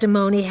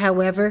testimony,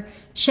 however,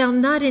 shall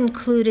not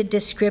include a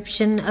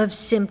description of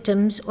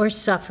symptoms or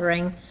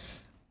suffering,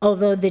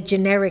 although the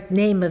generic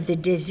name of the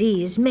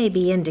disease may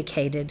be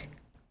indicated.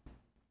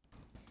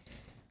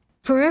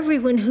 For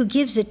everyone who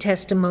gives a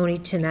testimony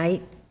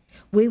tonight,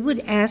 we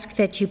would ask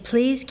that you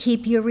please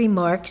keep your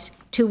remarks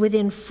to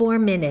within 4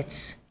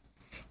 minutes.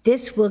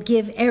 This will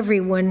give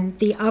everyone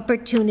the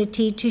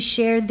opportunity to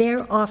share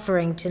their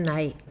offering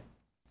tonight.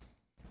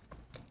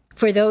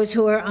 For those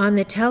who are on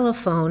the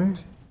telephone,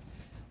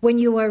 when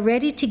you are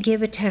ready to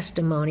give a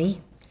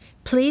testimony,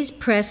 please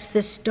press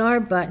the star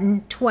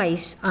button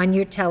twice on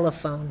your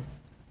telephone.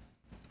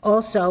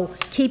 Also,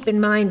 keep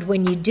in mind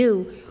when you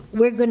do,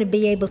 we're going to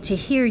be able to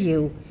hear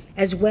you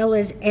as well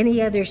as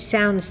any other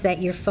sounds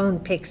that your phone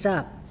picks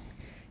up.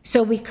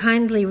 So we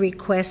kindly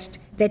request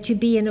that you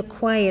be in a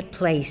quiet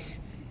place,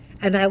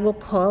 and I will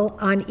call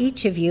on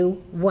each of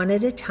you one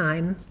at a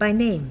time by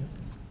name.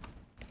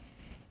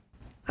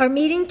 Our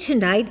meeting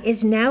tonight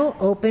is now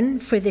open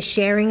for the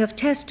sharing of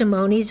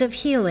testimonies of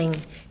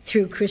healing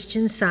through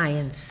Christian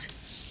Science.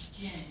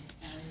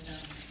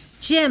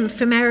 Jim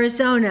from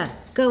Arizona,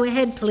 go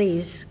ahead,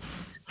 please.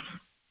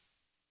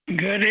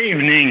 Good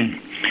evening.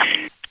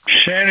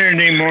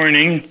 Saturday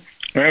morning,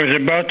 I was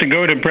about to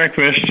go to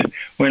breakfast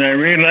when I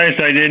realized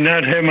I did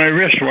not have my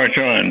wristwatch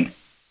on.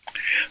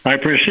 I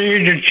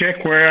proceeded to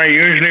check where I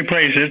usually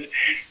place it,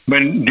 but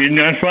did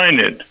not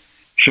find it.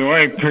 So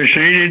I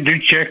proceeded to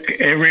check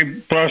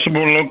every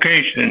possible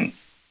location.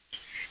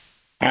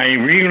 I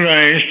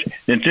realized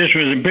that this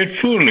was a bit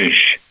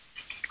foolish.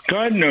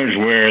 God knows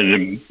where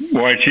the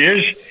watch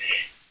is,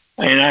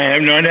 and I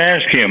have not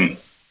asked him.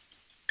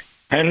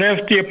 I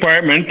left the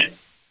apartment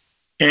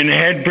and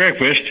had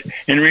breakfast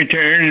and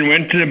returned and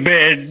went to the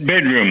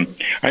bedroom.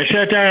 I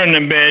sat down on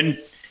the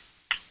bed.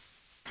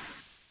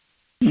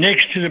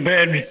 Next to the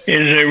bed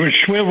is a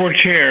swivel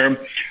chair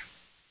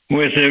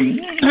with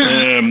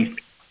the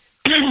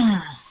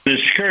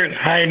skirt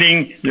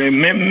hiding the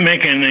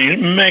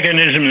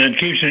mechanism that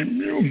keeps it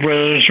for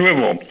the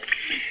swivel.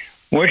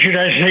 What should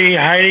I see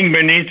hiding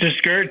beneath the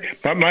skirt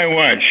but my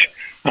watch?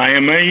 I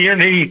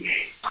immediately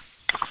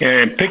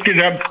picked it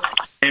up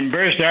and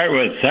burst out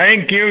with,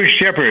 "Thank you,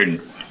 Shepherd."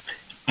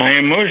 I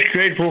am most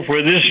grateful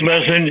for this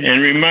lesson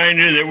and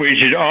reminder that we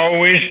should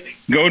always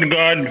go to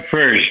God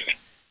first.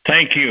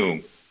 Thank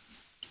you.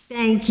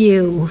 Thank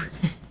you.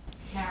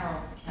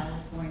 Carol,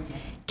 California.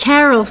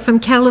 Carol from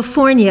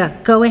California.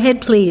 Go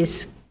ahead,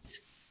 please.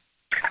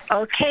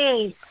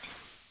 Okay.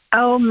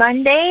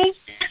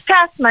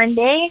 Past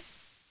Monday,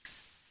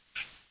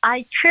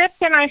 I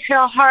tripped and I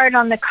fell hard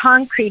on the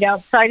concrete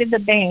outside of the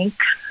bank.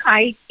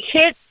 I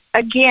hit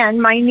again,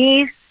 my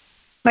knees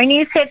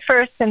hit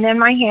first and then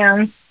my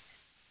hands.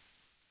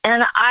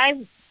 And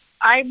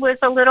I was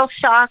a little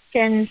shocked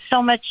and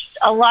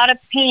a lot of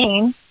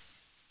pain,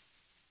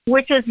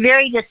 which was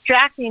very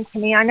distracting to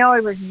me. I know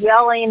I was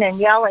yelling and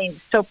yelling.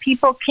 So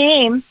people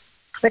came,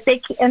 but they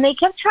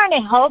kept trying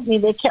to help me.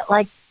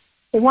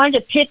 They wanted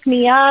to pick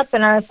me up,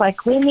 and I was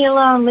like, leave me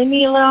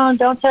alone,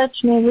 don't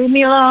touch me, leave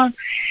me alone.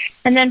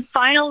 And then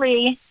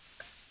finally,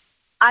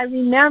 I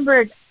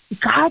remembered,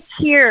 God's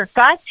here,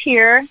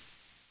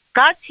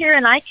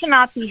 and I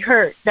cannot be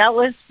hurt.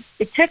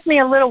 It took me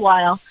a little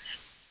while.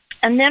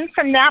 And then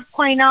from that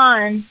point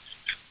on,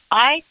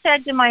 I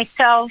said to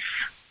myself,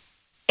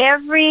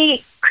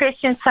 every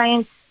Christian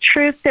Science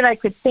truth that I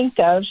could think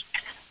of,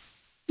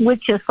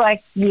 which is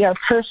like we are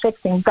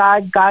perfect in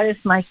God, God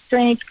is my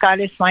strength, God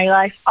is my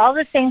life, all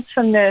the things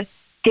from the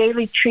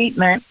daily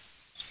treatment.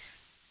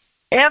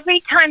 Every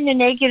time the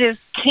negatives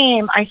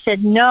came, I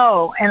said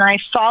no, and I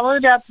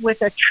followed up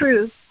with a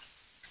truth.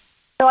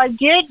 So I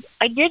did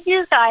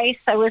use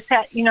ice. I was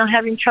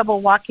having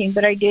trouble walking,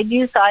 but I did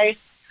use ice.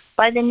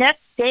 By the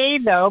next day,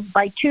 though,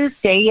 by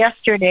Tuesday,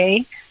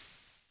 yesterday,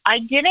 I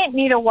didn't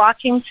need a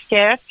walking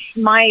stick.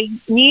 My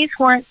knees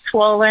weren't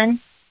swollen.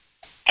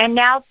 And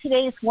now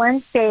today's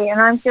Wednesday, and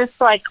I'm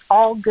just like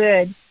all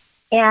good.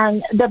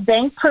 And the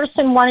bank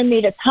person wanted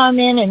me to come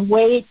in and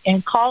wait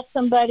and call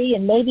somebody,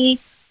 and maybe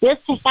this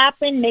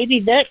happened,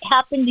 maybe that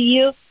happened to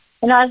you.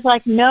 And I was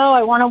like, no,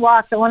 I want to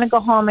walk. I want to go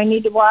home. I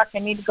need to walk. I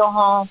need to go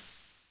home.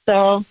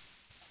 So,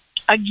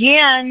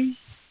 again,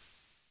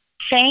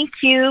 thank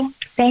you,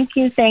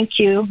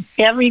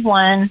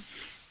 everyone.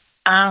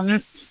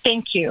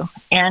 Thank you.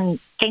 And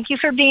thank you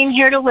for being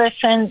here to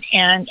listen,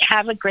 and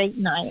have a great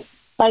night.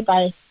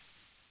 Bye-bye.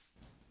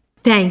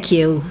 Thank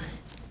you.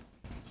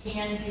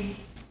 Candy,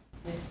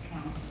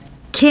 Wisconsin.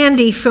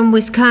 Candy from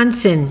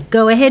Wisconsin.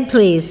 Go ahead,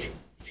 please.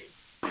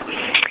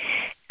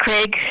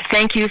 Craig,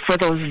 thank you for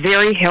those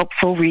very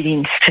helpful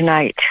readings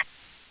tonight.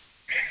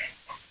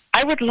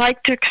 I would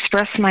like to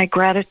express my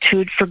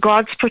gratitude for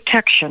God's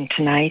protection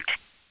tonight.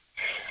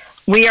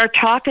 We are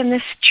taught in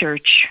this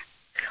church,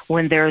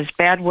 when there is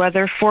bad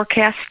weather,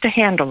 forecast to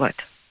handle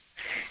it.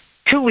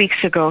 2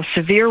 weeks ago,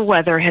 severe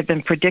weather had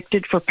been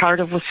predicted for part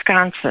of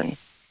Wisconsin.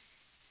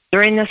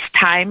 During this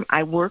time,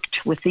 I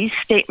worked with these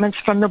statements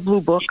from the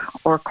Blue Book,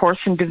 or Course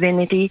in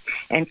Divinity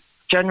and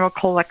General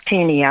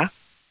Collectania.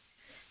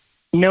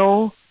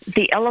 No,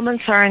 the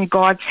elements are in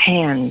God's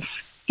hands,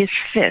 his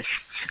fists.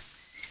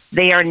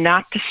 They are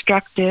not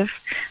destructive,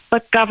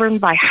 but governed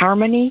by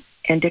harmony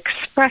and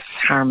express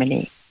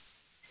harmony.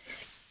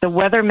 The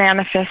weather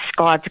manifests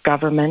God's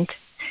government,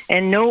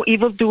 and no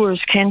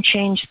evildoers can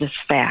change this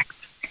fact.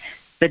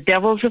 The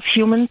devils of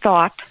human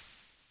thought,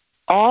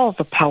 all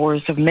the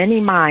powers of many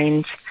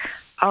minds,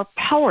 are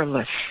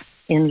powerless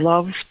in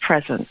love's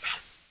presence.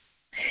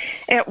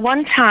 At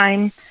one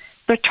time,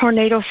 the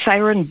tornado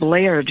siren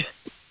blared,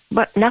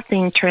 but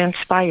nothing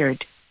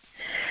transpired.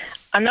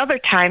 Another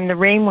time, the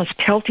rain was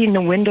pelting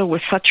the window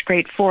with such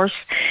great force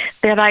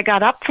that I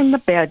got up from the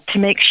bed to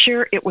make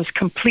sure it was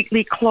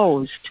completely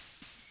closed.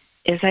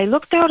 As I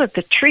looked out at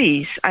the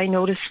trees, I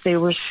noticed they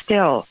were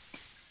still.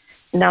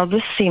 Now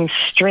this seemed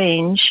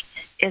strange,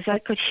 as I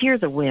could hear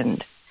the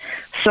wind.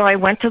 So I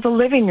went to the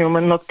living room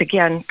and looked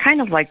again, kind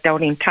of like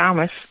Doubting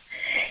Thomas.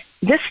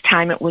 This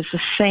time it was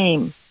the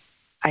same.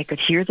 I could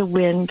hear the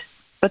wind,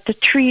 but the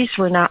trees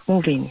were not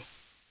moving.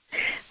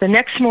 The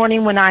next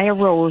morning when I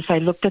arose, I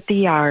looked at the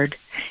yard,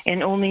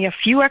 and only a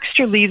few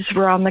extra leaves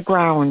were on the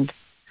ground.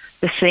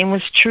 The same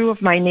was true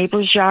of my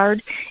neighbor's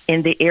yard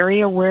and the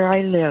area where I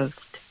lived.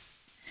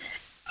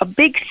 A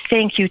big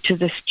thank you to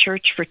this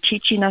church for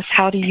teaching us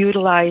how to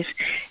utilize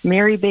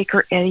Mary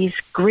Baker Eddy's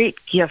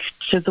great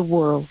gift to the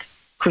world,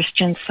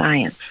 Christian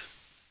Science.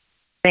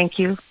 Thank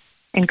you,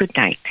 and good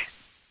night.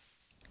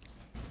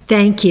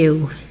 Thank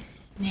you.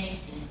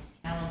 Nathan,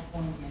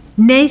 California.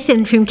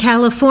 Nathan from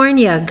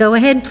California. Go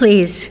ahead,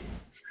 please.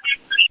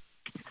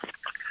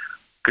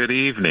 Good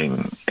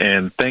evening,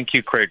 and thank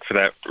you, Craig, for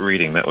that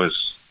reading. That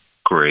was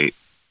great.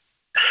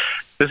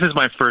 This is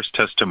my first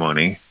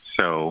testimony,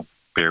 so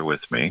bear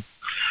with me.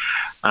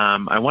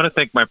 I want to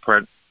thank my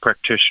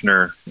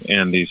practitioner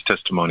in these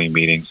testimony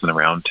meetings and the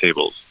round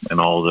tables and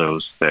all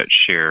those that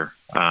share.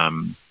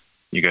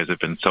 You guys have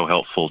been so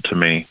helpful to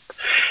me.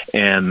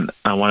 And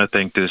I want to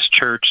thank this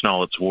church and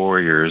all its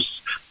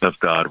warriors of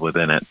God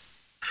within it.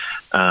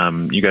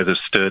 You guys have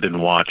stood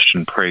and watched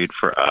and prayed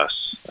for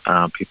us,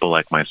 people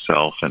like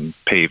myself, and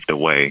paved a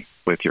way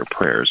with your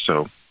prayers.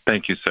 So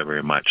thank you so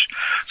very much.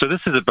 So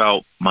this is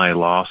about my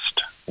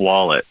lost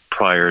wallet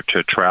prior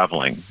to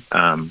traveling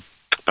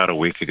about a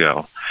week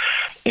ago.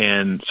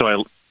 And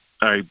so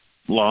I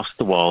lost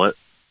the wallet.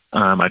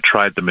 I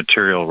tried the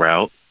material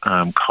route,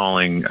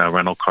 calling a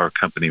rental car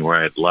company where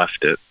I had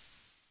left it,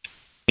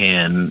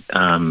 and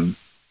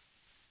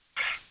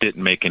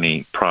didn't make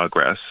any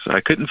progress. I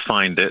couldn't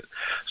find it.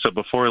 So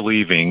before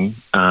leaving,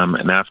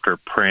 and after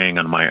praying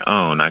on my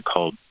own, I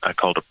called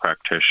a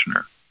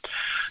practitioner.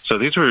 So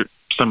these were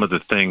some of the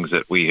things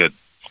that we had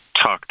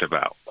talked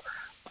about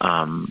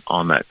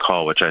on that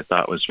call, which I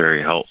thought was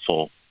very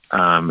helpful.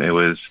 It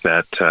was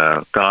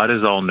that God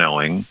is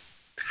all-knowing.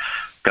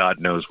 God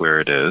knows where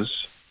it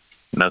is.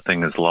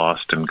 Nothing is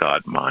lost in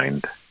God's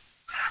mind.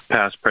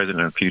 Past, present,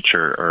 and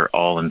future are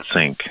all in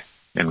sync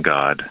in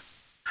God.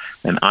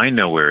 And I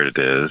know where it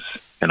is,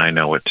 and I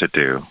know what to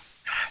do.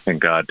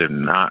 And God did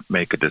not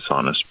make a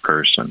dishonest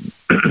person.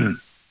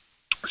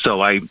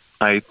 So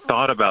I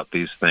thought about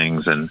these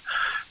things and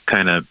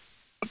kind of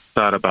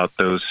thought about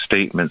those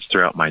statements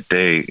throughout my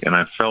day, and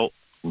I felt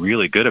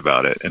really good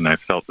about it. And I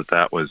felt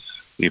that was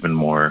even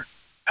more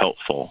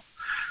helpful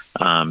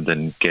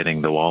than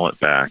getting the wallet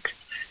back.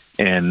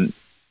 And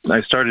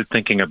I started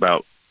thinking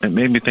about, it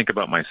made me think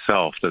about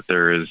myself, that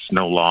there is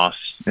no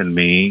loss in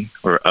me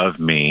or of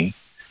me,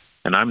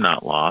 and I'm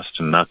not lost,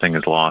 and nothing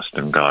is lost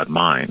in God's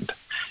mind.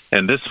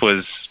 And this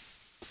was,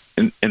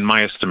 in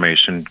my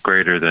estimation,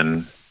 greater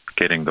than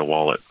getting the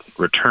wallet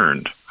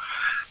returned.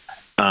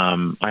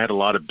 I had a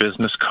lot of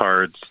business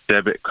cards,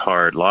 debit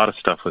card, a lot of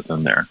stuff was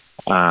in there.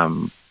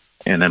 And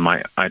then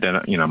my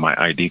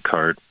ID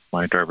card,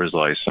 my driver's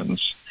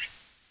license.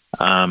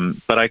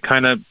 But I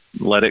kind of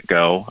let it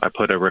go. I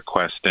put a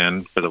request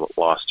in for the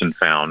lost and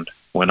found,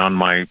 went on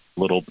my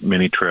little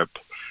mini trip,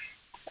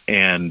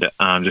 and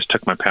just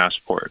took my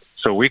passport.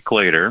 So a week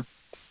later,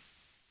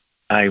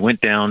 I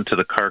went down to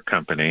the car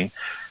company,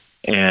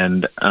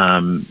 and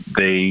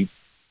they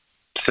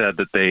said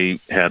that they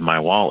had my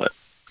wallet.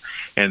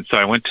 And so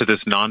I went to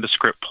this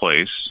nondescript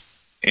place,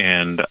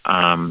 and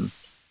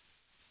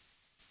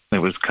it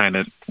was kind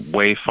of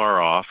way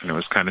far off, and it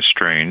was kind of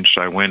strange.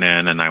 So I went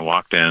in, and I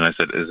walked in, and I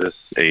said, "Is this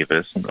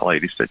Avis?" And the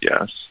lady said,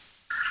 "Yes."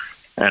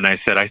 And I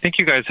said, "I think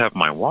you guys have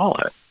my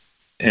wallet."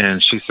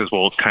 And she says,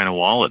 "Well, what kind of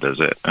wallet is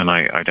it?" And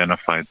I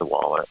identified the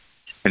wallet.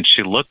 And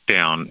she looked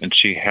down, and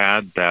she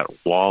had that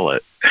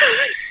wallet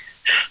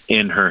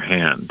in her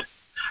hand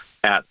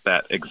at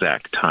that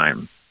exact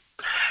time.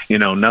 You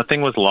know,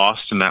 nothing was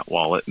lost in that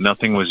wallet.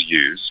 Nothing was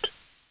used.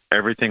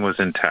 Everything was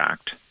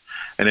intact.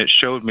 And it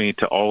showed me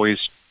to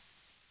always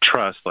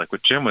trust, like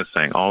what Jim was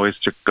saying, always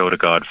to go to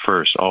God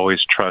first,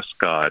 always trust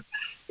God,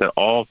 that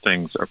all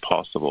things are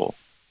possible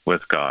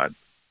with God.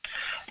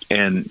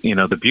 And, you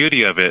know, the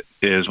beauty of it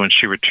is when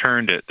she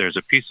returned it, there's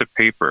a piece of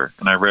paper,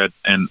 and I read,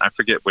 and I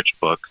forget which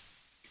book,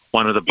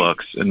 one of the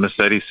books, and Miss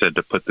Eddy said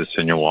to put this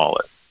in your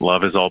wallet.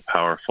 Love is all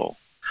powerful.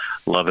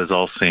 Love is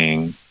all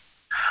seeing.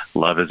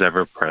 Love is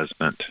ever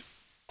present.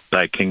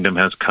 Thy kingdom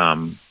has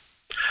come.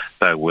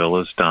 Thy will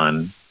is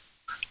done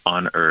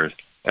on earth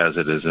as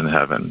it is in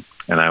heaven.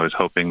 And I was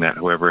hoping that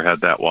whoever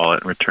had that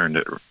wallet and returned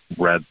it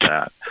read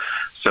that.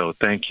 So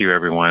thank you,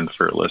 everyone,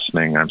 for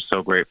listening. I'm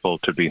so grateful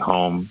to be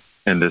home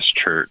in this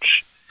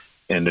church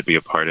and to be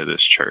a part of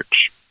this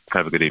church.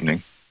 Have a good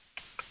evening.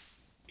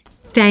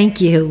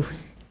 Thank you.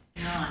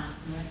 Ron,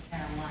 North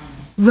Carolina.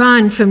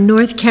 Ron from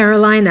North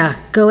Carolina.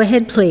 Go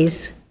ahead,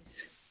 please.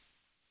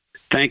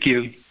 Thank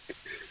you.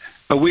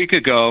 A week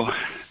ago,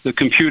 the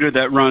computer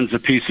that runs a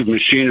piece of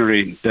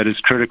machinery that is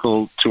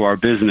critical to our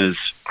business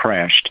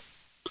crashed.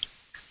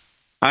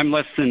 I'm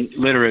less than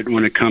literate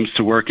when it comes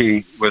to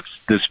working with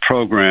this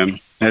program,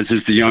 as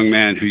is the young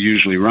man who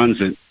usually runs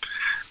it.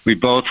 We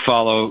both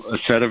follow a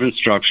set of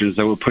instructions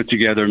that were put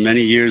together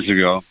many years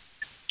ago,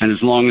 and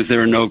as long as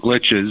there are no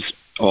glitches,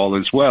 all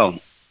is well.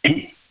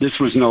 This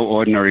was no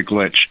ordinary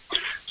glitch.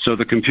 So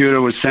the computer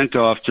was sent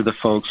off to the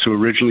folks who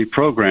originally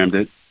programmed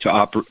it to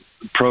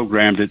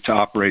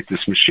operate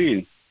this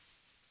machine.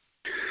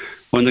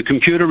 When the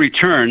computer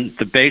returned,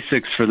 the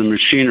basics for the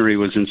machinery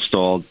was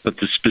installed, but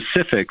the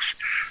specifics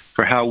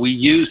for how we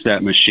use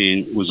that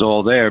machine was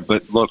all there,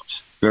 but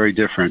looked very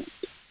different.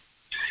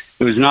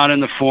 It was not in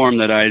the form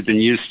that I had been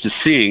used to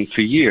seeing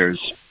for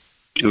years.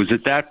 It was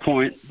at that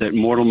point that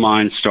mortal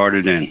mind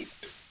started in,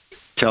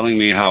 telling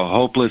me how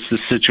hopeless the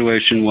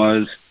situation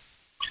was.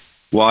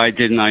 Why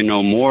didn't I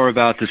know more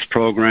about this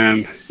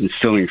program?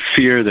 Instilling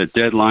fear that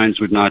deadlines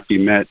would not be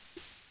met,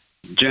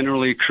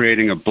 generally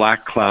creating a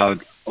black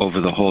cloud over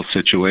the whole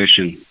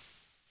situation.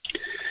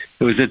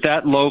 It was at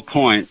that low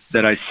point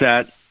that I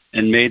sat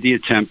and made the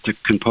attempt to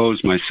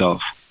compose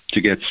myself, to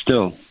get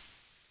still.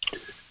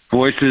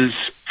 Voices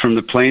from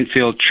the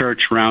Plainfield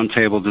Church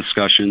roundtable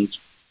discussions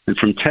and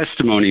from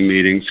testimony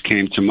meetings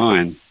came to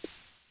mind.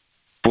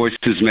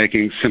 Voices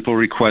making simple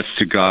requests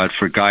to God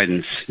for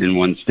guidance in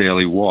one's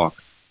daily walk.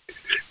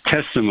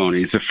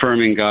 Testimonies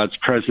affirming God's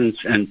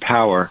presence and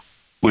power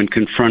when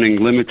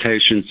confronting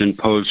limitations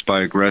imposed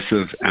by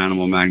aggressive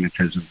animal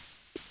magnetism.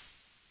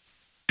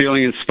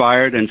 Feeling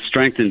inspired and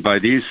strengthened by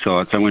these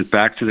thoughts, I went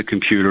back to the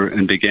computer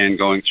and began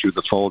going through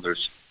the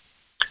folders.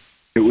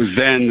 It was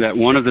then that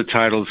one of the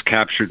titles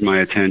captured my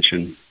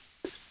attention.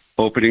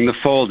 Opening the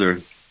folder,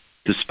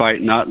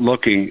 despite not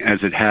looking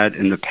as it had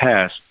in the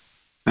past,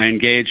 I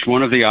engaged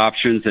one of the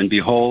options, and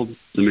behold,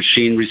 the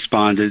machine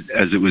responded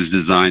as it was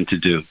designed to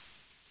do.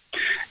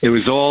 It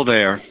was all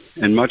there,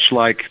 and much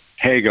like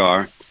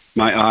Hagar,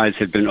 my eyes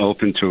had been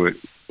open to it,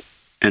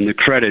 and the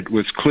credit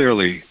was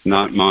clearly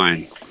not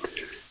mine.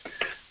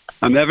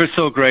 I'm ever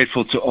so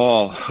grateful to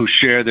all who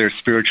share their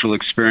spiritual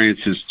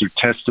experiences through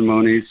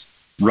testimonies,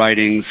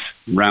 writings,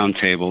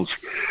 roundtables,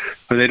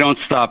 for they don't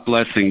stop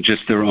blessing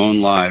just their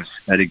own lives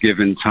at a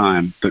given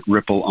time, but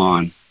ripple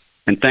on.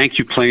 And thank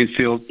you,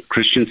 Plainfield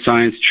Christian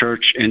Science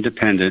Church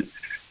Independent,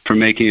 for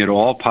making it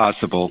all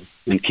possible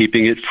and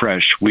keeping it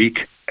fresh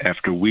week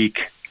after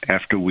week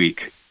after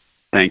week.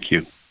 Thank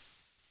you.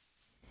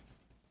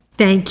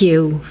 Thank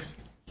you.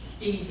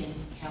 Stephen,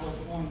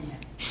 California.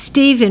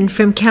 Stephen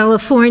from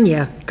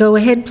California. Go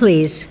ahead,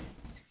 please.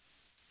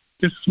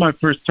 This is my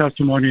first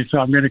testimony,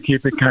 so I'm going to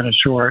keep it kind of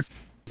short.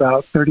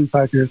 About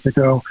 35 years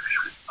ago,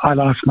 I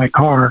lost my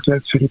car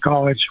at City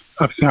College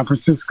of San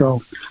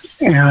Francisco,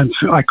 and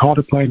I called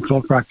a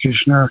Plainfield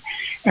practitioner,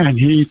 and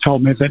he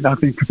told me that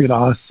nothing could be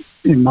lost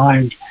in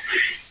mind.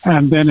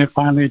 And then it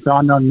finally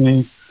dawned on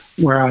me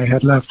where I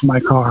had left my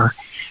car.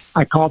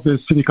 I called the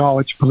City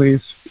College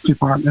Police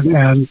Department,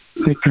 and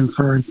they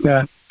confirmed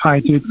that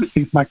I did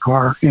leave my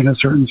car in a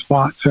certain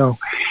spot, so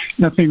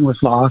nothing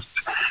was lost.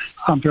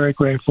 I'm very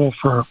grateful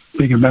for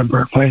being a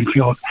member at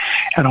Plainfield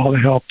and all the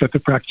help that the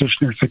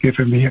practitioners have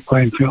given me at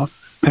Plainfield.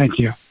 Thank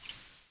you.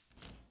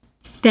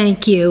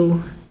 Thank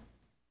you.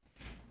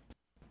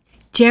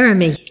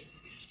 Jeremy.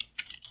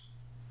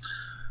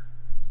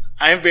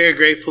 I am very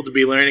grateful to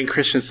be learning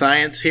Christian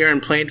Science here in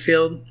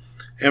Plainfield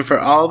and for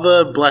all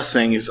the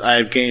blessings I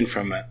have gained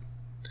from it.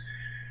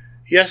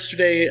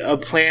 Yesterday, a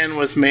plan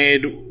was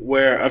made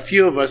where a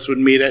few of us would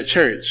meet at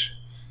church.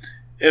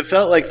 It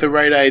felt like the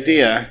right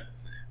idea,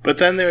 but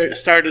then there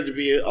started to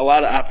be a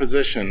lot of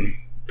opposition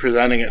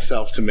presenting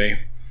itself to me.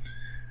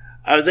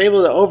 I was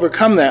able to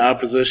overcome that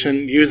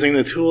opposition using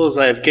the tools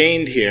I have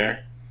gained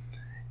here,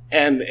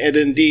 and it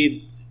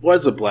indeed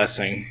was a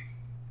blessing.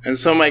 And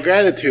so my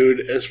gratitude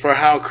is for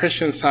how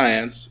Christian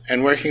Science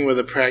and working with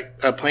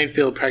a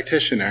Plainfield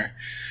practitioner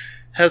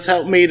has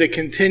helped me to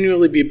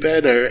continually be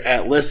better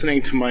at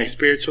listening to my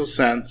spiritual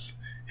sense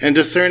and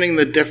discerning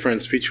the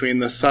difference between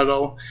the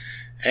subtle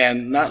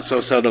and not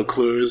so subtle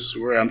clues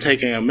where I'm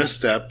taking a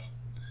misstep,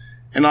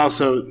 and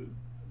also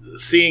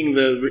seeing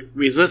the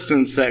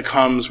resistance that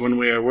comes when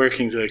we are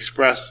working to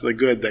express the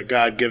good that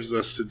God gives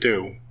us to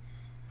do.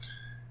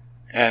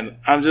 And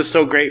I'm just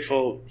so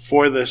grateful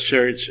for this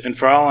church and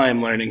for all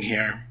I'm learning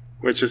here,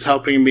 which is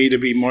helping me to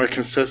be more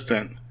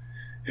consistent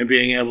in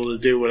being able to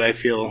do what I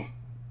feel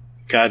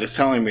God is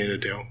telling me to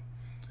do.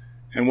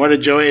 And what a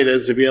joy it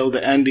is to be able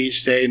to end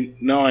each day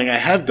knowing I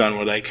have done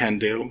what I can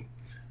do.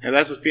 And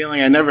that's a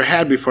feeling I never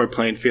had before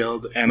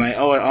Plainfield, and I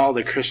owe it all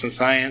to Christian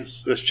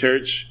Science, this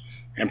church,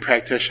 and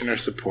practitioner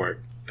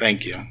support.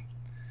 Thank you.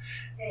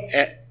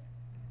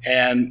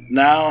 And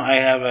now I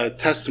have a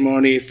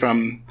testimony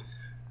from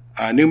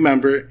a new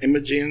member,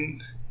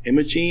 Imogene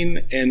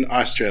in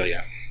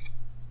Australia.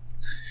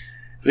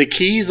 The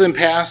keys and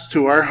pass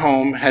to our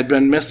home had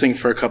been missing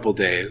for a couple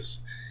days.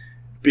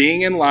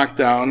 Being in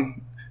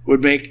lockdown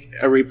would make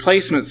a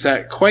replacement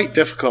set quite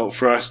difficult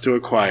for us to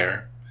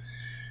acquire.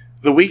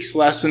 The week's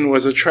lesson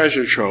was a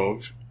treasure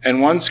trove,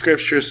 and one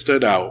scripture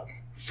stood out,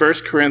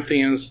 1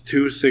 Corinthians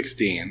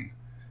 2:16,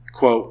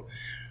 quote,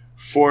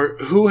 "For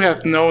who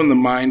hath known the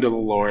mind of the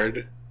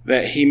Lord,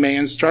 that he may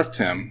instruct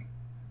him?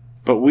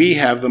 But we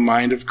have the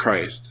mind of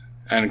Christ,"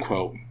 end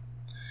quote.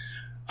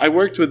 I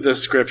worked with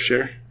this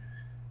scripture.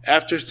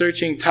 After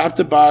searching top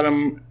to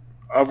bottom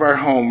of our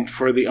home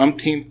for the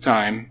umpteenth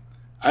time,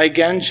 I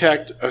again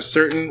checked a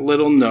certain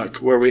little nook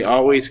where we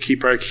always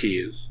keep our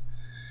keys.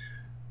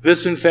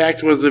 This, in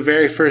fact, was the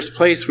very first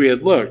place we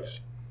had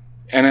looked,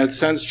 and had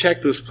since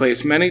checked this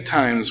place many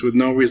times with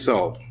no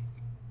result.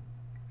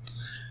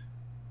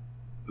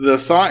 The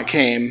thought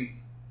came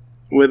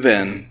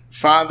within,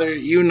 "Father,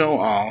 you know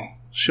all.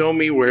 Show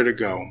me where to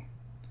go."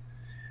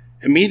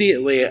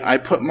 Immediately, I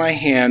put my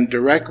hand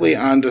directly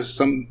onto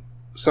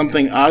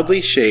something oddly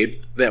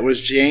shaped that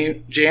was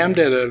jammed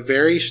at a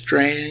very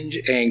strange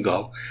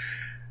angle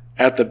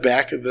at the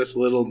back of this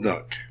little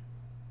nook.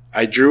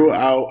 I drew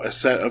out a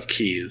set of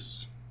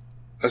keys.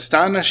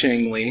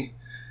 Astonishingly,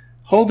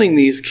 holding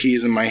these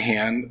keys in my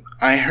hand,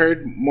 I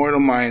heard mortal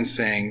mind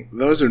saying,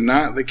 "Those are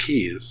not the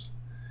keys."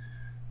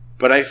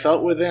 But I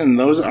felt within,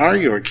 "Those are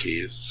your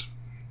keys."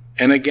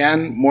 And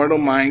again, mortal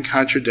mind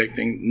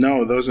contradicting,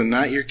 "No, those are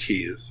not your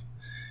keys."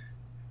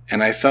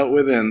 and I felt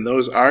within,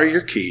 those are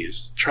your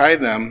keys. Try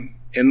them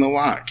in the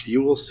lock.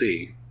 You will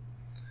see.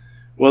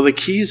 Well, the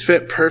keys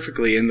fit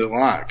perfectly in the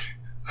lock.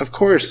 Of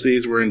course,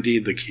 these were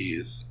indeed the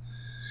keys.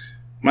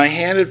 My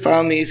hand had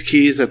found these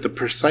keys at the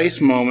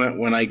precise moment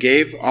when I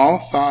gave all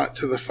thought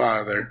to the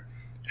Father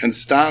and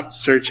stopped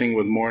searching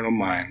with mortal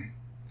mind.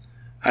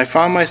 I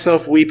found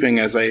myself weeping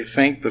as I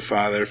thanked the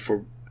Father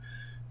for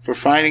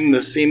finding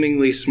the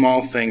seemingly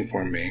small thing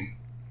for me.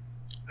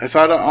 I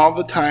thought of all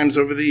the times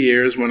over the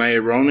years when I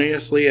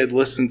erroneously had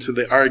listened to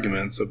the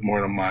arguments of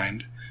mortal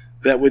mind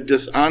that would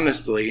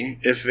dishonestly,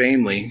 if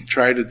vainly,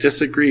 try to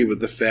disagree with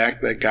the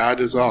fact that God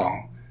is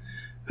all,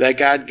 that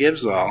God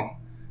gives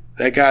all,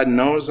 that God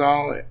knows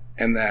all,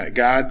 and that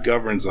God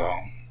governs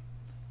all.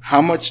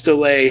 How much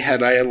delay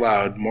had I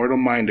allowed mortal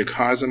mind to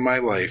cause in my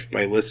life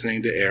by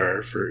listening to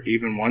error for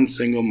even one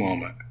single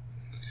moment?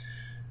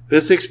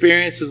 This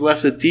experience has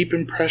left a deep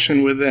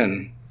impression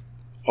within,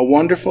 a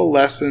wonderful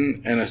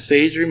lesson and a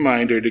sage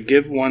reminder to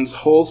give one's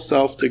whole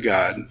self to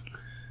God,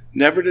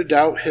 never to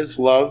doubt his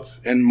love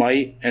and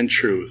might and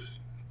truth,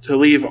 to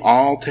leave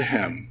all to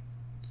him.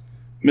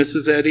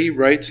 Mrs. Eddy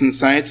writes in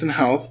Science and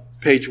Health,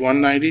 page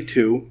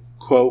 192,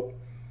 quote,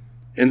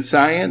 "In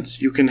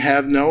science, you can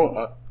have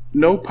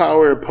no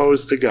power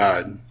opposed to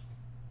God,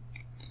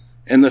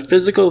 and the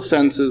physical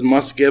senses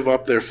must give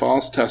up their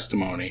false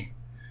testimony.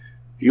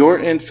 Your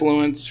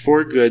influence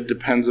for good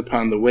depends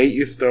upon the weight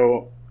you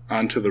throw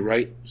onto the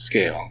right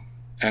scale."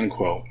 End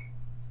quote.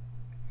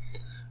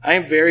 I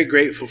am very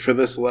grateful for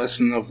this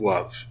lesson of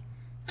love,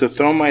 to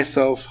throw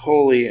myself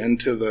wholly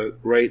into the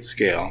right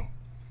scale.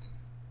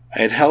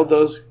 I had held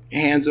those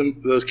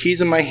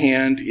keys in my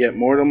hand, yet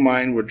mortal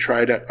mind would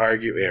try to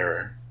argue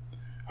error.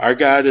 Our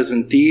God is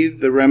indeed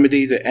the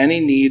remedy to any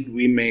need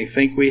we may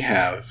think we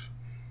have.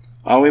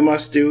 All we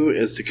must do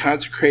is to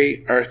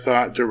consecrate our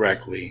thought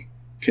directly,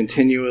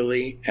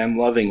 continually, and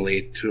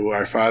lovingly to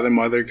our Father,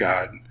 Mother,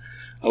 God,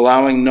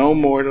 allowing no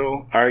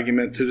mortal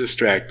argument to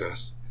distract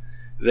us,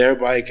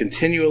 thereby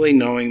continually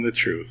knowing the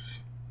truth.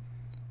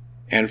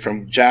 And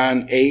from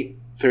John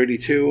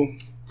 8:32,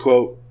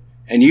 quote,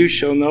 "And you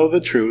shall know the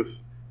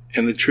truth,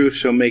 and the truth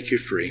shall make you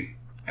free."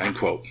 End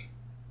quote.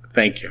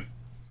 Thank you.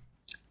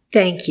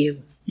 Thank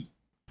you.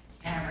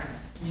 Kara,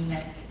 New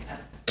Mexico.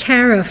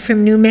 Kara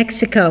from New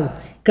Mexico.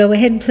 Go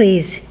ahead,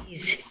 please.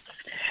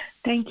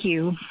 Thank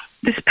you.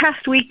 This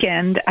past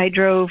weekend, I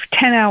drove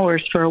 10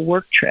 hours for a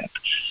work trip,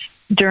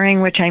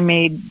 during which I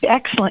made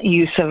excellent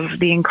use of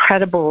the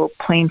incredible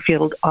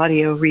Plainfield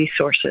audio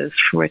resources,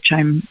 for which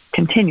I'm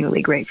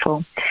continually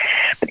grateful.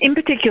 But in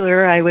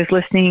particular, I was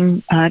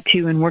listening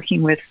to and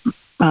working with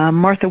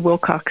Martha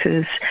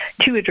Wilcox's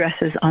 2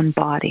 addresses on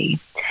body.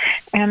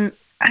 And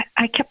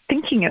I kept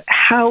thinking of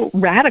how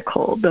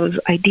radical those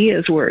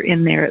ideas were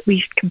in there, at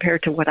least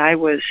compared to what I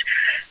was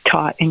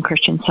taught in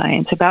Christian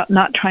Science, about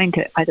not trying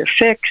to either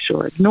fix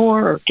or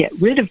ignore or get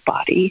rid of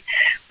body,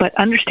 but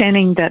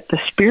understanding that the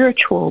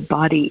spiritual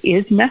body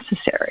is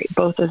necessary,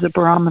 both as a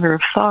barometer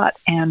of thought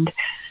and,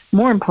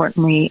 more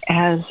importantly,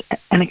 as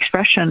an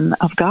expression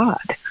of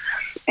God.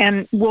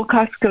 And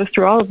Wilcox goes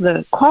through all of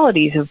the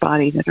qualities of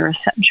body that are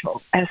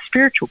essential as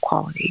spiritual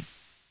quality.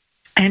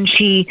 And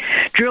she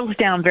drills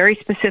down very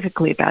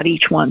specifically about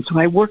each one. So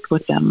I worked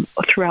with them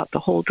throughout the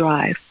whole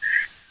drive.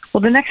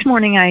 Well, the next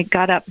morning I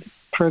got up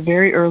for a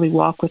very early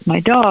walk with my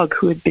dog,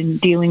 who had been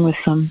dealing with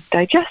some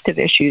digestive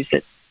issues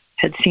that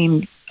had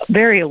seemed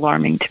very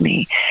alarming to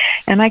me.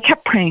 And I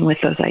kept praying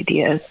with those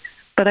ideas.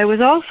 But I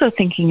was also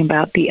thinking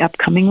about the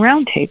upcoming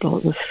roundtable.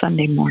 It was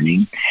Sunday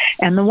morning,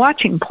 and the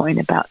watching point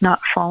about not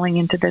falling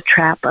into the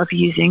trap of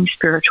using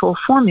spiritual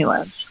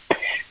formulas.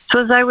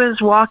 So as I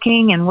was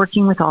walking and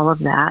working with all of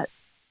that,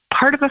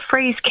 part of a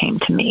phrase came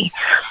to me: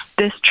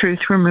 "This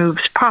truth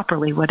removes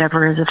properly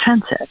whatever is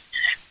offensive."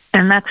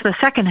 And that's the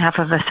second half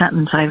of a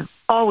sentence I've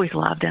always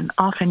loved and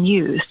often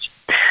used.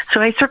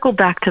 So I circled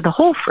back to the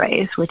whole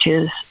phrase, which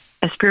is,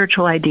 "A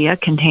spiritual idea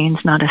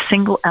contains not a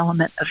single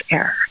element of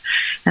error,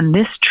 and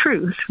this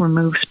truth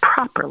removes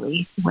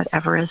properly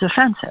whatever is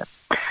offensive."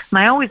 And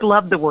I always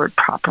loved the word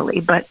properly,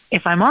 but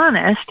if I'm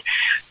honest,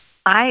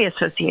 I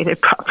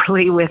associated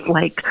properly with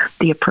like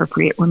the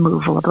appropriate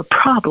removal of a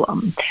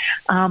problem.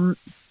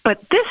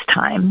 But this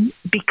time,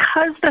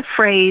 because the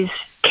phrase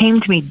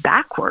came to me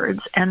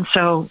backwards, and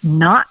so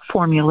not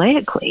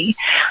formulaically,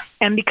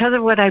 and because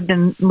of what I've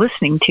been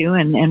listening to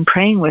and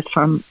praying with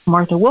from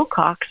Martha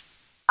Wilcox,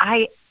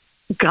 I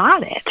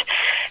got it.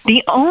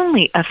 The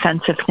only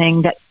offensive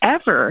thing that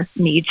ever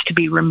needs to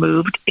be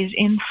removed is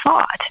in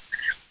thought.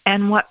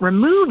 And what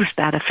removes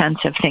that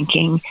offensive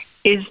thinking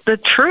is the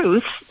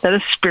truth that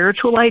a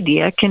spiritual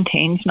idea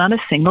contains not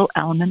a single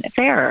element of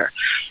error.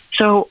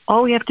 So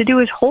all we have to do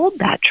is hold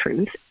that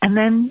truth, and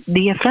then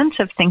the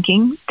offensive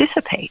thinking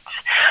dissipates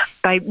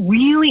by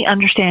really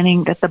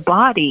understanding that the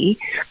body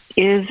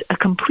is a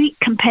complete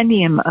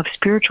compendium of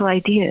spiritual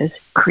ideas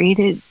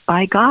created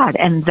by God.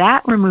 And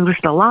that removes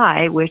the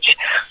lie, which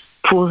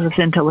fools us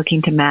into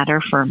looking to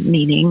matter for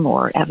meaning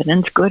or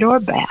evidence, good or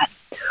bad.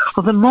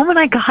 Well, the moment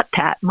I got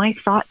that, my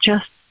thought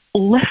just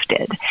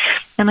lifted.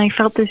 And I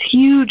felt this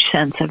huge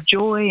sense of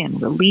joy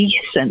and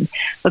release and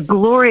a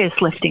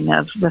glorious lifting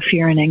of the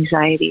fear and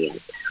anxiety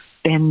I've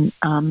been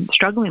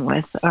struggling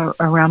with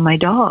around my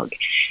dog.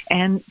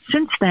 And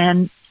since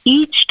then,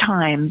 each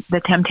time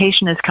the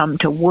temptation has come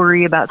to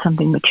worry about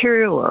something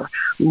material or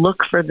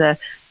look for the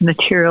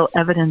material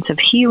evidence of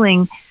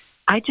healing,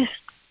 I just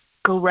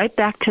go right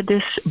back to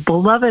this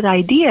beloved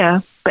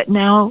idea, but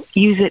now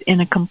use it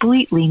in a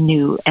completely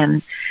new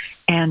and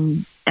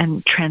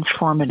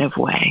transformative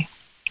way.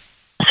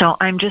 So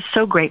I'm just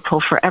so grateful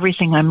for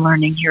everything I'm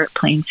learning here at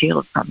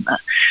Plainfield, from the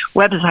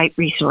website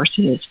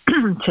resources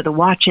to the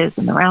watches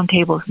and the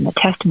roundtables and the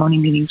testimony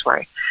meetings where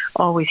I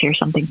always hear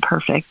something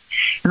perfect.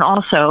 And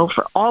also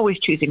for always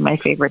choosing my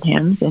favorite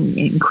hymns, and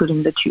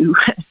including the two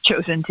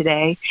chosen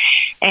today,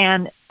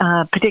 and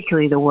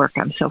particularly the work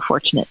I'm so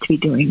fortunate to be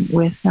doing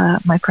with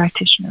my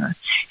practitioner.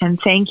 And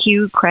thank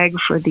you, Craig,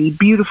 for the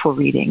beautiful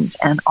readings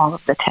and all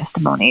of the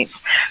testimonies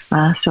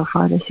so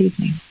far this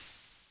evening.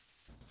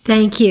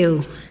 Thank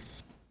you.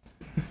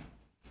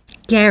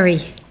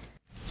 Gary.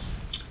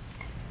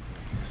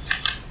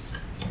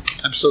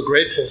 I'm so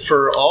grateful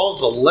for all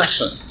the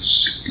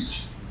lessons,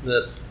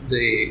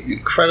 the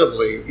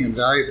incredibly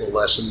invaluable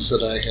lessons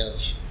that I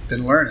have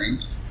been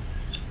learning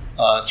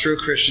through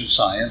Christian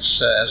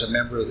Science as a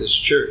member of this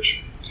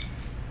church.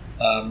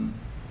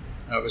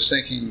 I was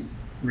thinking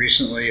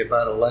recently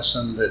about a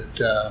lesson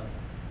that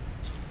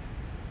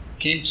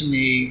came to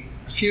me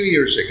a few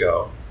years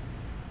ago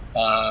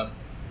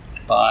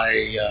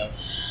by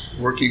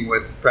working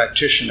with a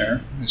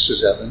practitioner,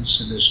 Mrs. Evans,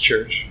 in this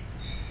church.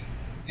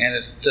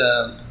 And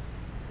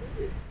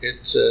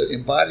it's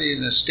embodied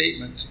in a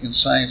statement in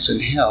Science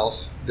and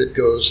Health that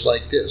goes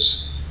like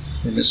this,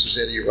 where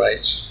Mrs. Eddy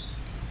writes,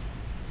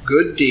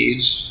 "Good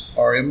deeds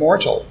are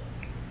immortal,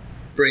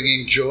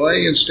 bringing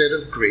joy instead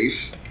of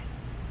grief,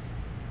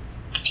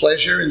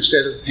 pleasure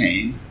instead of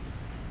pain,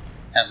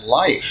 and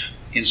life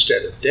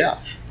instead of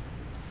death."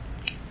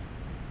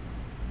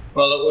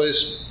 Well, it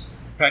was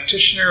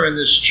practitioner in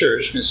this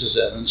church, Mrs.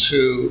 Evans,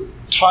 who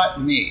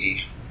taught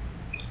me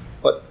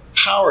what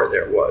power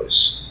there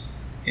was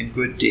in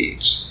good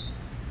deeds.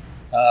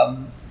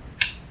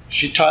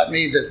 She taught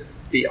me that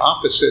the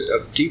opposite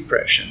of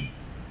depression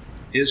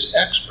is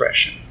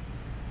expression.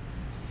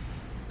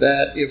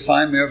 That if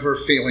I'm ever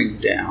feeling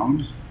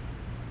down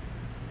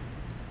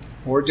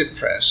or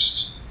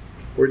depressed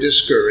or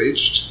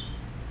discouraged,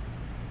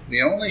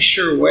 the only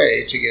sure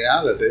way to get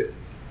out of it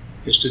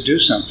is to do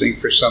something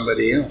for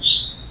somebody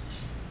else.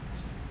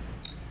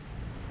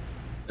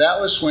 That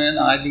was when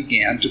I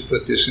began to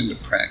put this into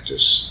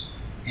practice,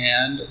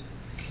 and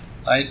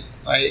I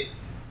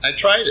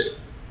tried it.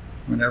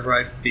 Whenever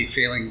I'd be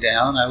feeling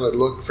down, I would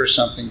look for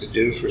something to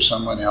do for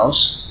someone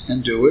else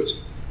and do it.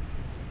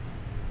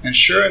 And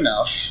sure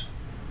enough,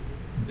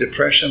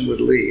 depression would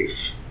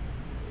leave.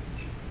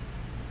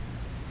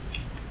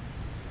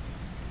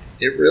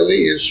 It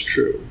really is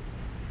true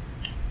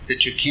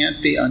that you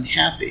can't be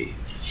unhappy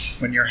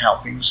when you're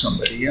helping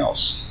somebody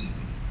else.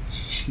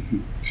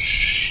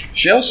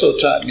 She also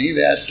taught me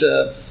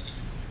that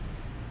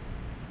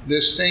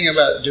this thing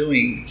about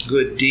doing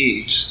good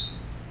deeds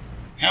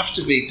have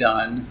to be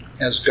done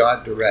as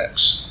God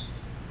directs.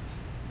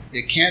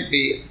 It can't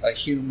be a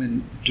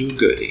human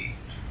do-goody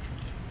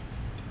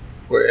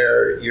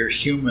where you're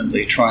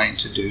humanly trying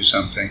to do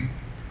something,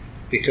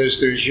 because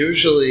there's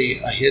usually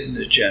a hidden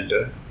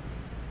agenda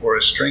or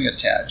a string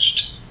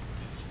attached,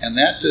 and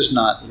that does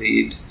not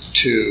lead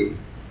to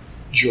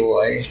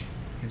joy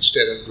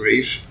instead of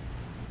grief.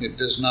 It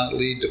does not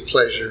lead to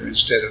pleasure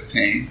instead of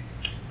pain,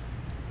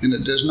 and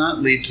it does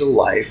not lead to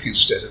life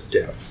instead of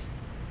death.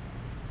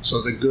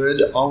 So the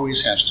good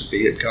always has to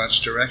be at God's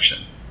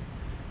direction.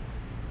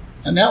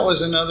 And that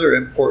was another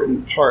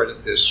important part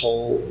of this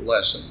whole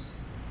lesson,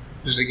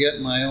 is to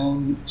get my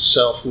own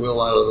self-will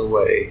out of the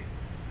way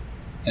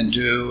and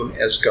do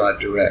as God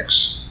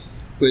directs,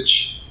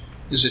 which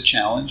is a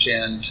challenge,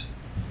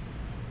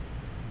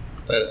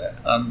 but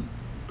I'm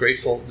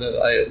grateful that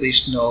I at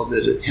least know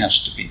that it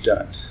has to be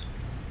done.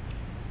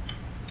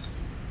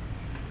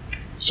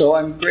 So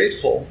I'm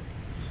grateful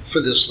for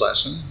this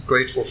lesson,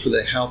 grateful for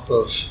the help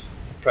of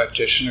a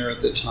practitioner at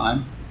the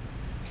time,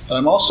 but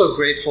I'm also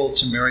grateful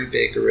to Mary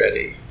Baker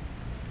Eddy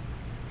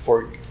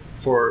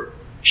for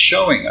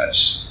showing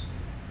us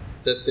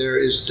that there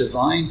is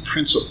divine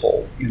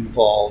principle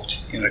involved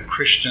in a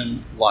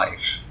Christian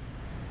life,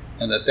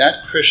 and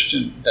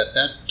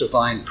that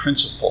divine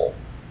principle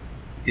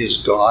is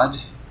God.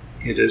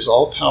 It is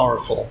all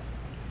powerful,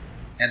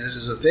 and it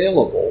is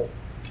available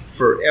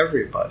for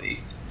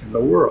everybody in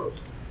the world.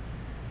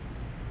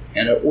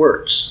 And it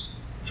works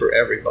for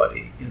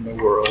everybody in the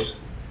world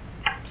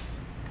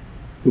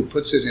who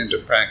puts it into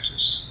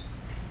practice.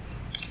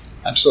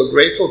 I'm so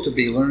grateful to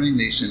be learning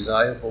these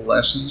invaluable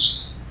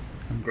lessons.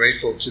 I'm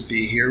grateful to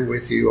be here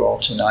with you all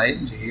tonight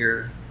and to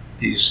hear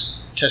these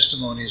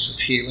testimonies of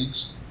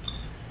healings,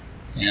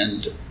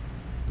 and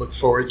look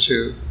forward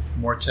to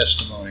more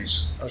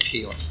testimonies of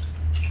healing.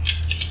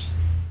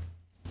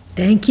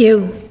 Thank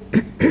you.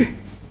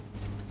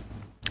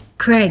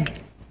 Craig.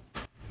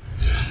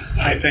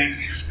 I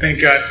thank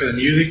God for the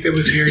music that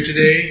was here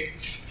today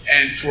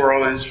and for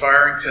all the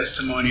inspiring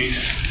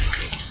testimonies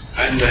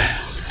and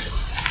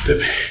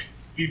the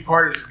be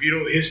part of the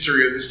beautiful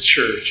history of this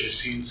church. I've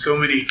seen so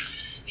many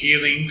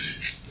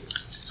healings,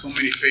 so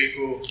many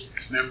faithful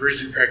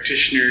members and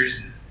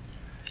practitioners,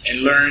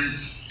 and learned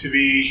to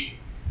be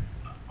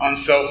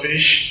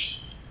unselfish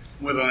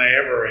more than I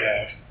ever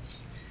have.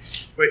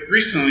 But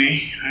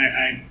recently,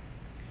 I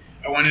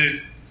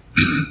wanted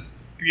to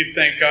give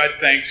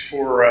thanks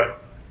for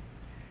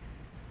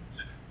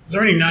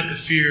learning not to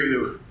fear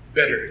the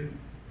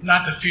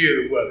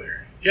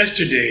weather.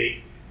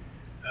 Yesterday,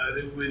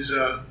 there was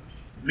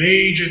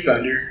major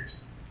thunder,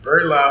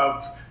 very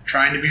loud,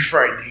 trying to be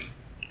frightening,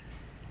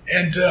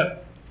 and I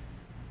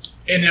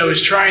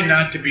was trying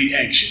not to be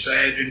anxious. I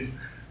had been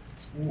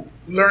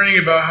learning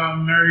about how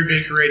Mary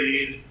Baker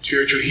Eddy in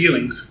Spiritual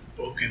Healings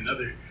book and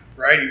other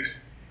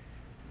writings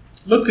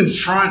looked in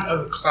front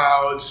of the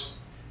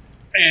clouds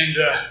and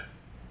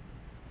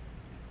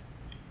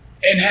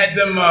had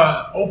them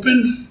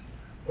open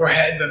or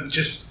had them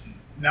just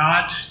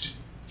not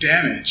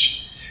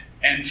damaged,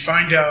 and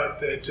find out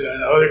that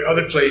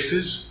other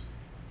places,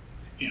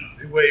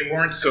 they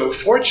weren't so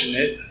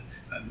fortunate,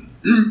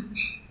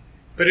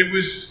 but it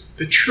was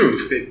the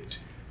truth that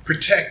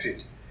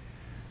protected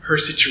her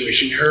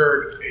situation,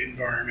 her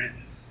environment.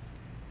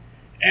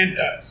 And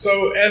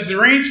so as the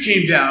rains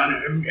came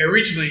down, I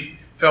originally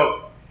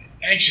felt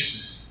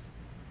anxiousness,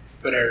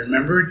 but I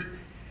remembered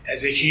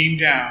as they came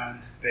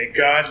down that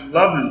God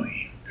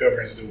lovingly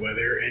governs the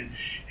weather, and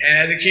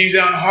as it came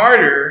down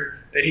harder,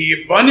 that He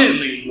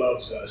abundantly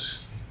loves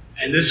us.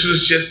 And this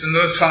was just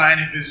another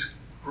sign of His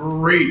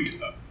great,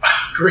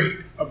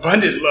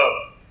 abundant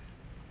love.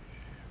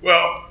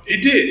 Well,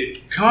 it did.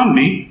 It calmed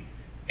me,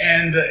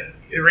 and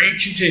the rain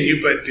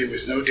continued, but there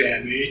was no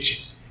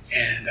damage,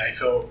 and I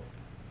felt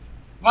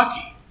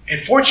lucky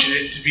and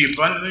fortunate to be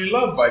abundantly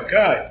loved by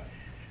God.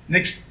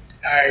 Next,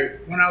 I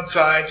went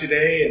outside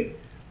today and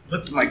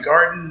looked at my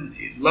garden.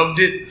 He loved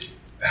it.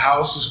 The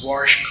house was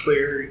washed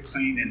clear and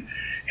clean,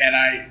 and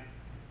I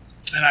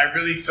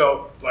really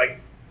felt like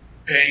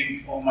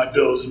paying all my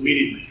bills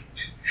immediately.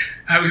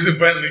 I was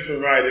abundantly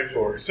provided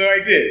for, so I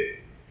did.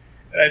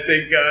 And I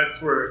thank God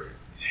for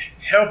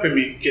helping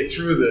me get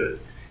through the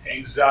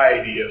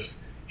anxiety of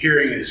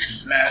hearing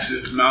this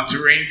massive amount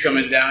of rain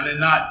coming down and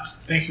not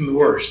thinking the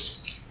worst,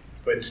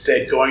 but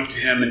instead going to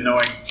Him and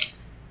knowing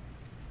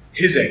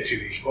His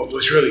activity, what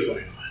was really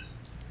going on.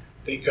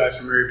 Thank God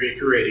for Mary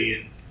Baker Eddy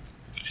and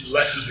the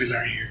lessons we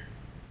learn here.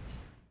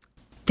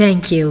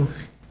 Thank you.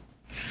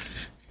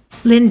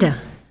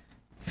 Linda.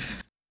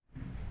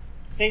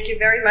 Thank you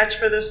very much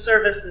for this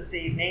service this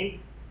evening.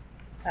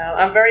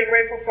 I'm very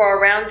grateful for our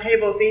round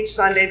tables each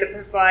Sunday that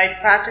provide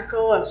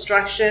practical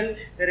instruction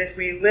that if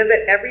we live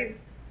it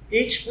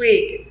each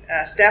week,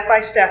 step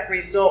by step,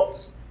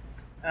 results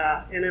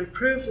in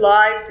improved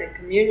lives and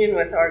communion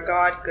with our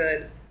God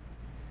good.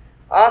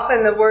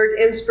 Often the word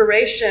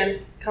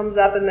inspiration comes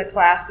up in the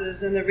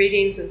classes and the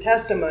readings and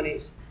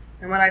testimonies.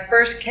 And when I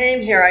first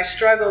came here, I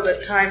struggled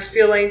at times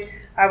feeling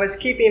I was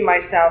keeping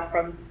myself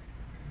from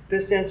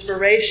this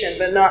inspiration,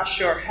 but not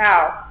sure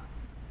how.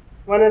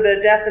 One of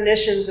the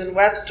definitions in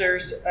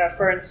Webster's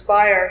for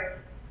inspire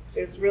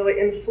is really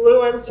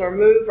influence or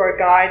move or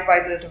guide by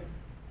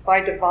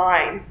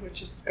divine,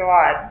 which is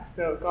God.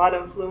 So God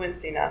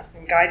influencing us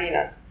and guiding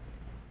us.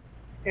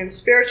 In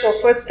Spiritual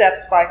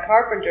Footsteps by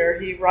Carpenter,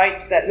 he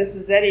writes that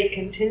Mrs. Eddy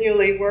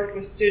continually worked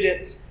with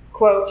students,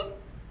 quote,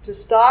 to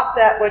stop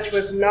that which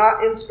was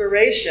not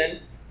inspiration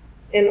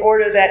in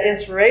order that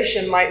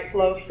inspiration might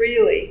flow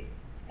freely,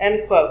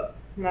 end quote.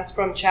 And that's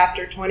from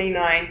chapter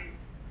 29,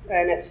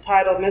 and it's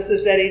titled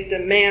Mrs. Eddy's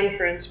Demand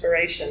for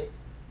Inspiration.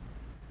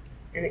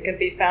 And it can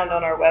be found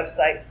on our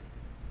website.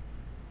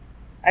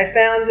 I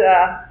found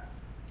that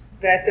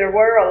there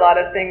were a lot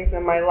of things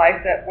in my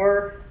life that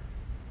were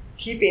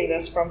keeping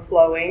this from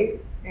flowing.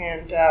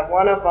 And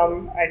one of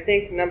them, I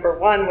think number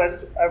one,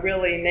 was a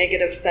really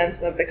negative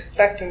sense of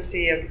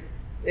expectancy of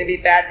maybe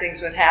bad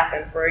things would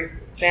happen. For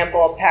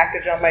example, a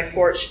package on my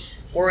porch,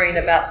 worrying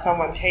about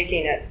someone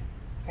taking it.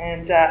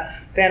 And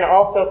then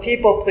also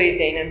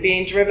people-pleasing and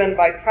being driven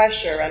by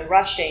pressure and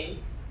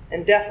rushing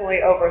and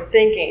definitely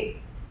overthinking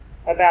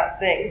about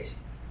things.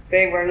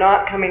 They were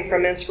not coming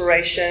from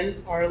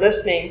inspiration or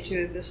listening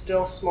to the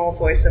still small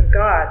voice of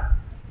God.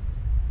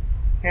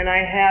 And I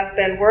have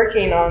been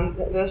working on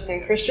this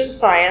in Christian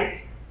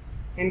Science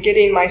and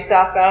getting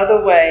myself out of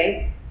the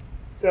way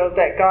so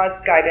that God's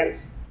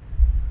guidance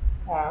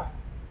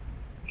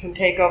can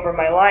take over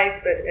my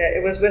life. But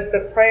it was with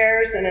the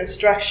prayers and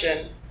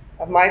instruction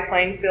of my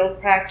Plainfield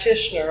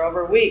practitioner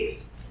over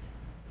weeks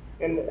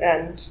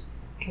and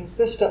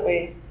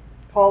consistently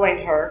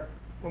calling her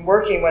and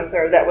working with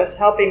her that was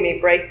helping me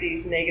break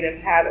these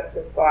negative habits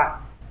of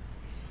thought.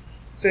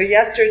 So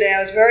yesterday I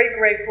was very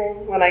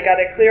grateful when I got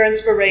a clear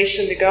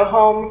inspiration to go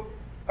home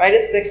right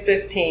at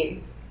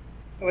 6:15.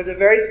 It was a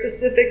very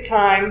specific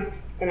time,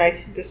 and I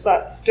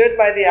stood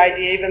by the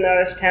idea, even though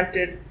I was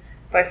tempted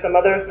by some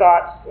other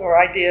thoughts or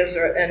ideas,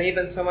 and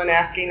even someone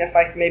asking if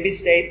I could maybe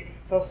stay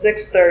till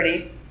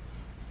 6:30.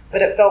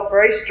 But it felt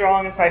very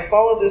strong as I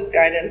followed this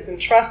guidance and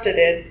trusted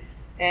it.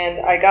 And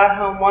I got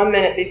home 1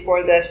 minute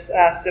before this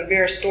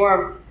severe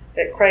storm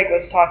that Craig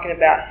was talking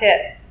about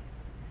hit.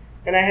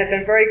 And I had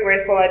been very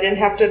grateful I didn't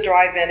have to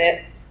drive in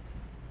it.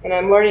 And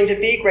I'm learning to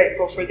be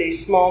grateful for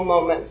these small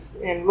moments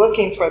and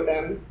looking for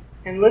them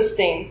and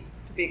listening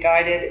to be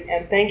guided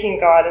and thanking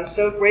God. I'm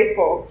so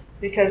grateful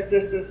because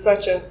this is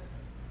such a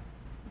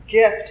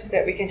gift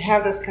that we can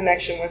have this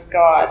connection with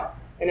God.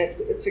 And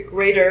it's a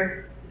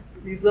greater,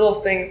 these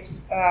little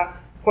things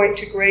point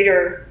to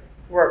greater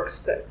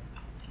works that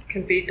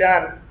can be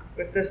done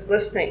with this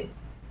listening.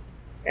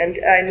 And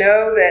I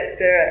know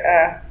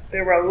that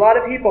there were a lot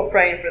of people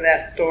praying for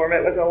that storm.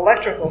 It was an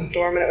electrical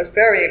storm, and it was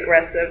very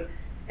aggressive,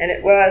 and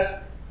it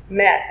was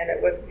met, and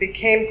it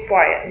became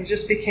quiet and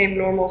just became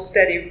normal,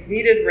 steady,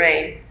 needed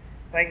rain,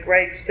 like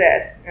Greg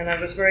said. And I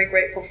was very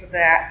grateful for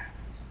that.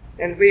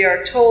 And we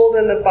are told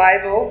in the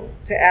Bible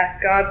to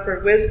ask God for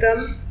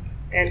wisdom,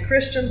 and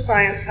Christian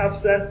Science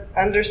helps us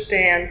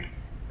understand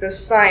the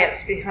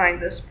science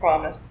behind this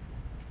promise.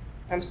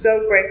 I'm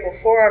so grateful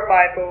for our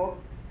Bible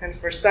and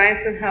for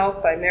Science and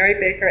Health by Mary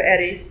Baker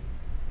Eddy,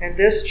 and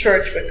this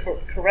church which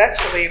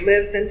correctly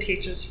lives and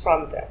teaches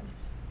from them.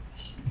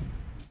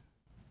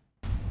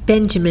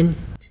 Benjamin.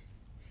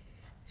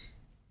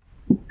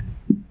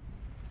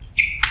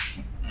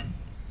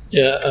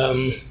 Yeah,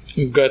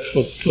 I'm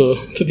grateful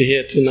to be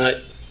here tonight.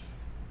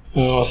 I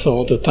also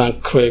want to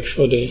thank Craig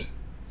for the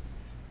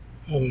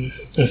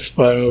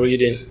inspiring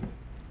reading.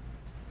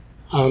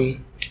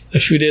 A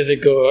few days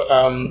ago,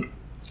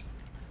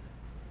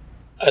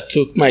 I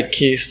took my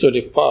keys to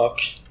the park,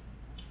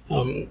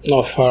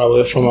 not far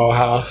away from our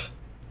house.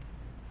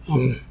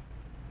 And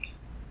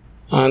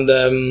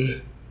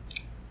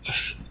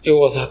it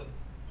was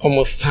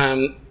almost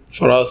time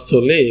for us to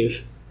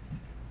leave.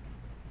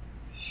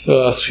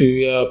 So as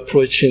we were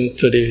approaching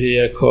to the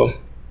vehicle,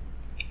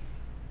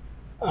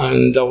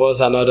 and there was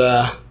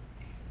another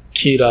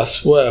kid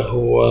as well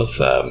who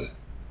was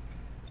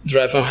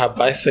driving her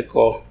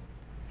bicycle,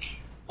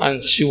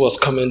 and she was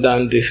coming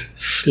down the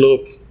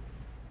slope.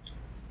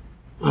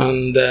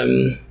 And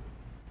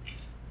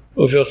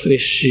obviously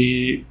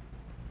she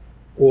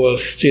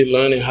was still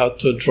learning how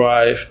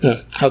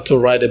to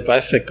ride a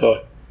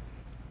bicycle.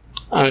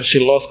 And she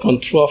lost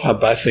control of her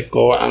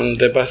bicycle, and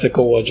the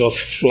bicycle was just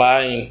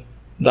flying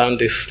down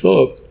the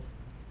slope.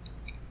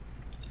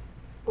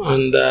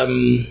 And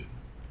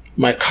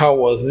my car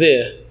was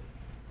there,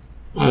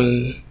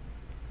 and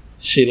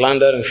she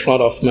landed in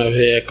front of my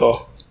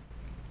vehicle.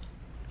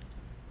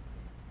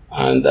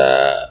 And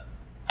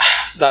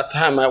that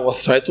time I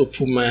was trying to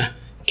put my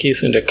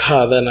keys in the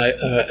car. Then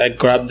I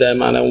grabbed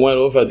them and I went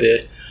over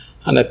there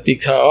and I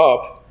picked her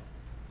up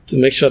to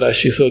make sure that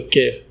she's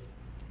okay.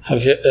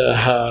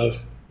 Her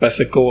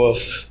bicycle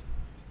was,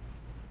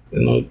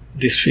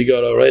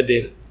 disfigured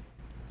already,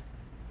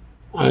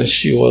 and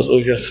she was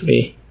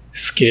obviously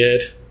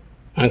scared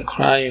and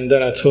crying.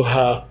 Then I told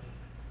her,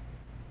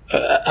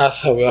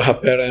 asked her where her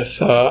parents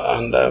are,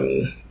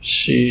 and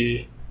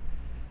she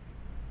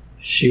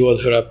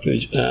was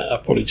very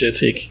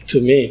apologetic to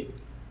me.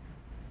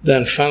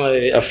 Then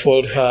finally I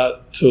followed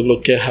her to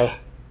look at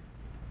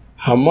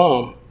her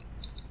mom,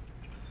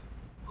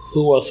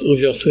 who was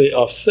obviously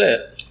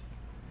upset.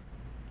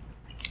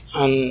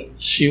 And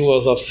she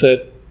was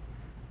upset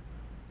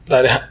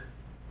that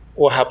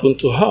what happened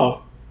to her.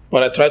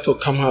 But I tried to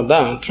calm her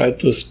down, tried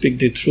to speak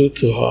the truth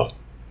to her,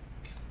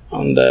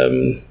 and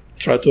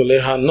tried to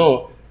let her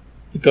know,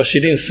 because she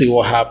didn't see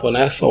what happened.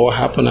 I saw what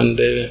happened and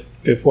the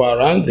people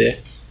around there.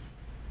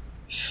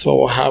 So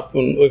what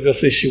happened,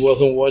 obviously she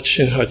wasn't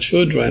watching her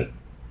children.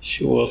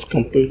 She was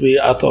completely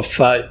out of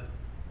sight,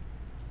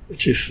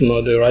 which is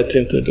not the right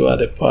thing to do at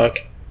the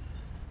park.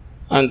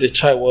 And the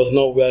child was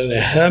not wearing a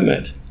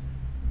helmet.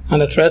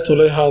 And I tried to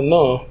let her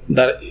know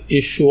that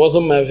if it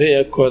wasn't my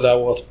vehicle that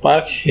was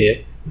parked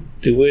here,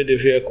 the way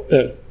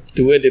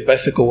the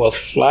bicycle was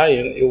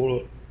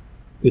flying,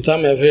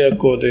 without my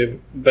vehicle, the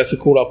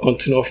bicycle would have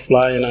continued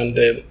flying, and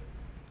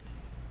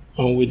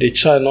with the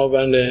child not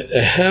wearing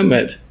a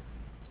helmet,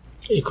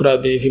 it could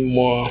have been even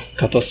more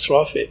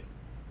catastrophic.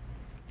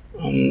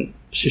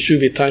 She should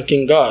be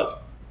thanking God,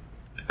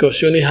 because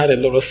she only had a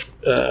little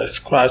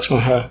scratch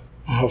on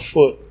her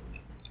foot.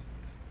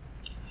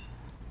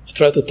 I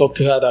tried to talk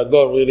to her that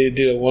God really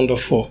did a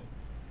wonderful,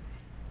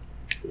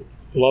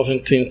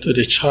 loving thing to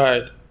the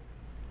child,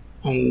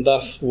 and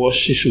that's what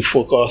she should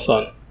focus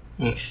on,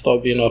 and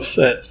stop being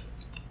upset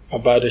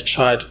about the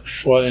child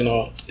falling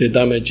or the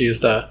damages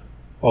that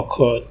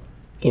occurred.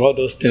 All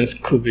those things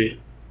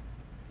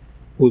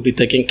will be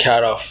taken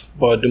care of.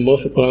 But the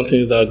most important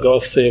thing is that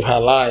God saved her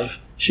life.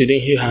 She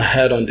didn't hit her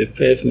head on the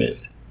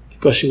pavement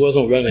because she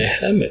wasn't wearing a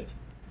helmet.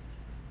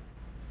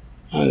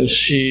 And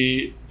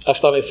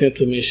after listening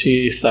to me,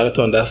 she started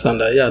to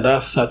understand that,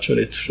 that's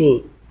actually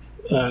true.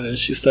 And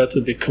she started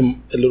to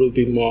become a little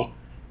bit more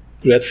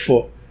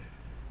grateful.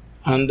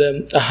 And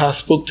then I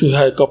spoke to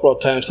her a couple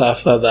of times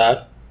after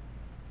that.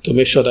 to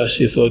make sure that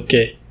she's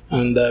okay.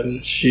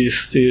 And she's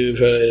still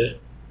very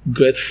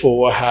grateful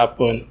what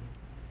happened,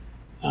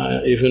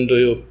 even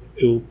though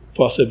it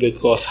possibly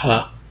cost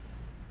her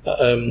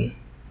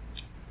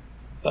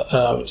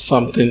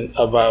something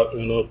about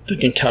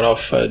taking care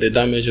of the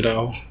damage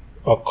that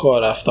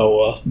occurred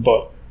afterwards.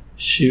 But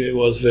she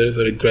was very,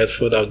 very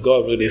grateful that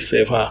God really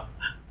saved her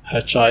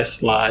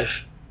child's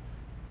life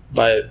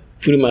by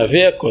putting my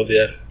vehicle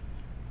there.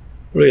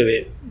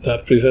 Really,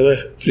 that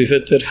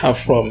prevented her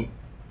from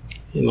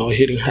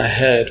hitting her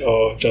head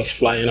or just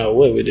flying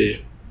away with the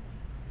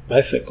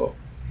bicycle.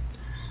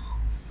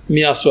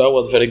 Me as well, I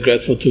was very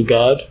grateful to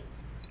God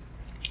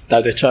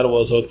that the child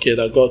was okay,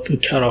 that God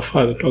took care of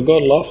her, because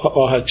God loves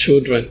all her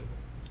children,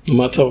 no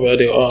matter where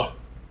they are.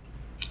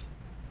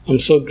 I'm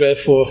so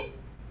grateful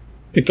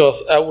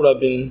because I would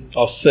have been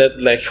upset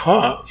like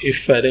her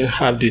if I didn't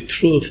have the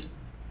truth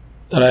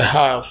that I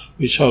have,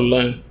 which I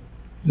learned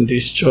in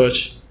this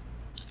church.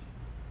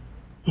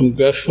 I'm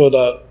grateful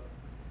that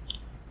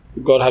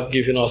God has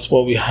given us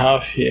what we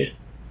have here,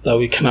 that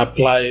we can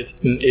apply it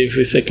in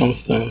every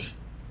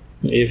circumstance,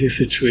 in every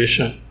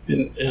situation,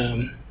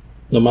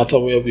 no matter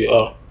where we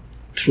are.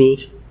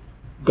 Truth,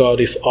 God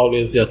is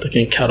always there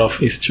taking care of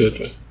His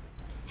children.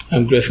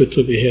 I'm grateful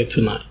to be here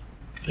tonight.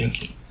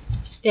 Thank you.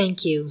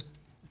 Thank you.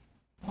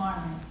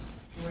 Florence,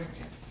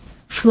 Georgia.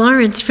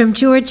 Florence from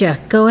Georgia.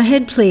 Go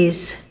ahead,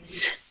 please.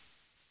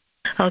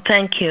 Oh,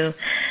 thank you.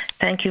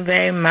 Thank you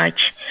very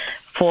much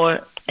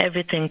for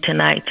everything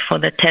tonight, for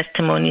the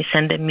testimonies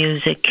and the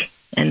music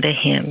and the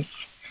hymns.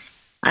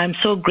 I'm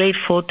so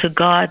grateful to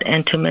God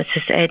and to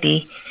Mrs.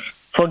 Eddy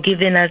for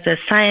giving us a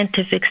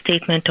scientific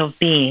statement of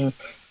being,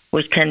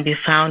 which can be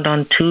found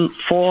on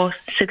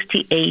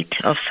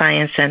 468 of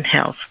Science and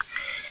Health.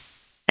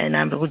 And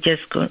I'm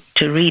just going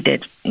to read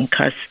it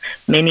because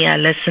many are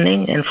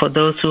listening, and for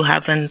those who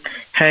haven't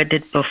heard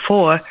it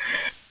before,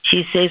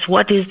 she says,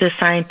 what is the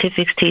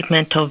scientific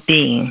statement of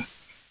being?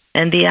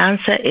 And the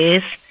answer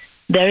is,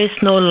 there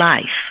is no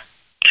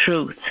life,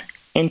 truth,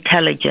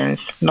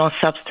 intelligence, nor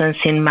substance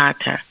in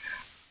matter.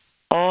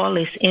 All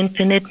is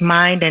infinite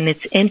mind and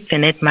its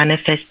infinite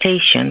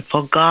manifestation,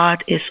 for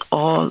God is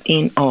all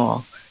in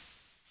all.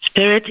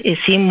 Spirit is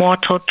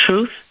immortal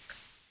truth,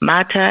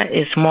 matter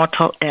is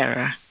mortal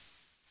error.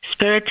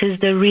 Spirit is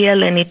the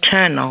real and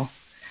eternal,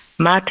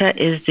 matter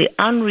is the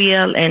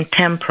unreal and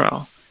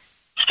temporal.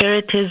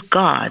 Spirit is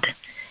God,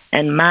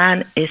 and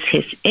man is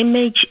His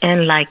image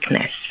and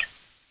likeness.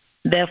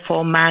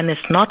 Therefore, man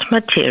is not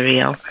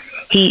material,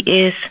 he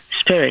is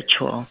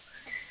spiritual.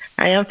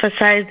 I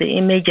emphasize the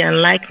image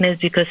and likeness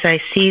because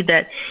I see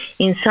that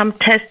in some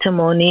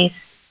testimonies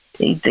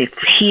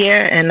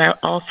here and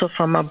also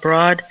from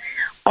abroad,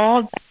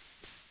 all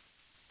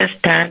I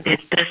understand is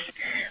this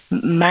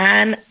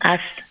man as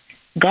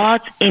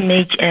God's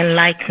image and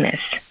likeness.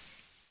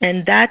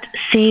 And that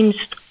seems,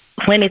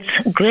 when it's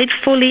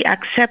gratefully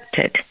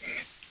accepted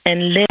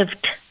and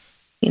lived,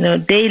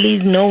 daily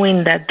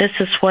knowing that this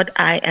is what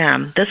I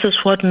am, this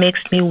is what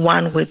makes me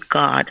one with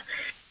God,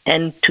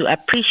 and to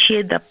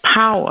appreciate the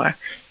power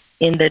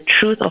in the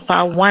truth of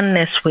our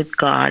oneness with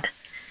God,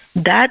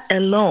 that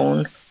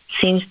alone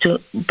seems to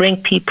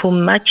bring people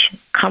much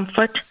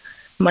comfort,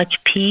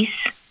 much peace,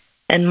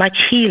 and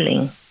much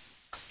healing.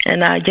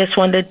 And I just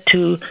wanted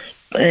to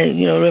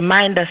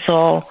remind us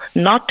all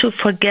not to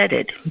forget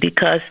it,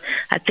 because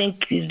I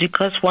think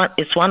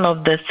it's one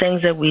of the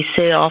things that we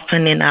say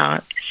often in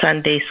our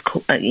Sunday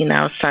school,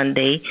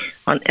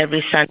 on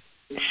every Sunday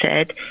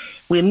said,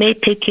 we may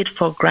take it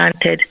for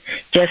granted,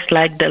 just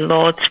like the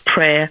Lord's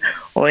Prayer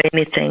or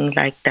anything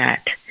like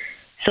that.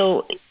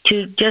 So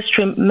to just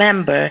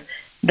remember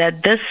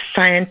that this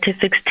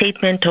scientific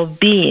statement of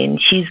being,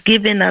 she's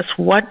given us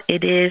what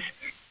it is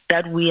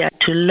that we are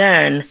to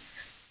learn,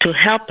 to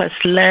help us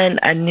learn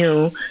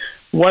anew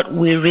what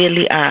we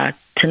really are.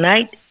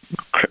 Tonight,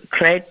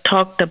 Craig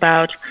talked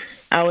about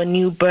our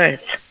new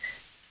birth.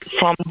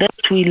 From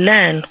this, we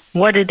learn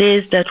what it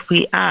is that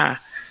we are.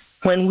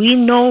 When we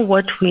know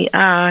what we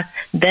are,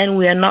 then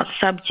we are not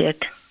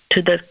subject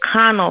to the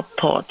carnal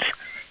thoughts,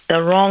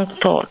 the wrong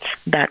thoughts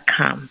that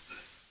come.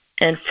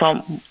 And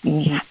from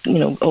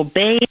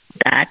obeying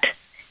that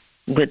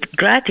with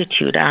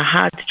gratitude, our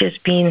hearts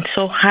just being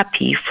so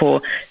happy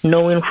for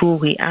knowing who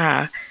we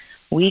are,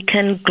 we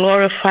can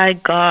glorify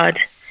God.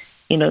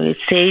 It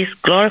says,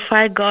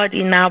 glorify God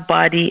in our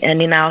body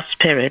and in our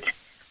spirit,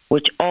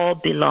 which all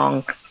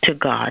belong to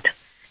God.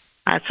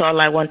 That's all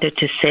I wanted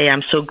to say.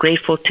 I'm so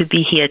grateful to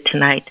be here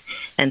tonight,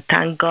 and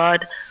thank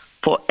God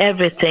for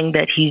everything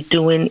that He's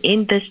doing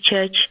in this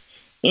church,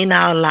 in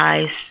our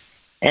lives,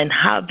 and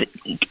have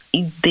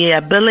the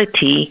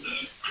ability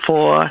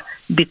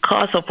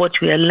because of what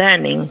we are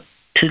learning,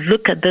 to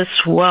look at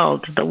this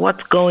world,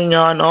 what's going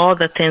on, all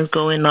the things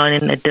going on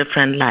in a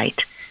different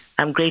light.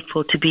 I'm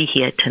grateful to be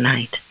here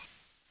tonight.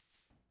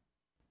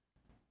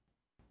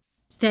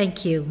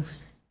 Thank you.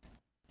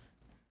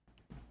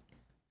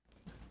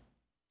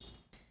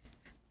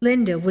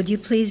 Linda, would you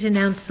please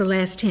announce the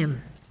last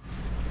hymn?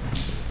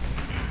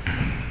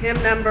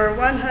 Hymn number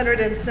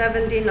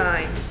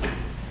 179.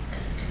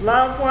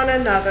 Love one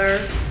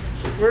another.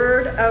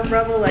 Word of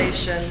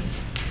revelation.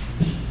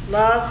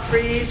 Love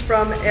frees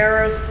from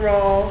error's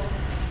thrall.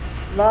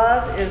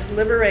 Love is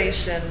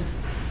liberation.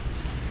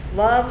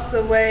 Love's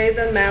the way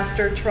the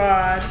Master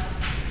trod.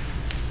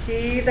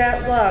 He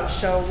that loves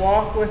shall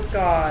walk with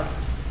God.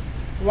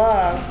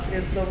 Love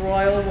is the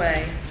royal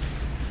way.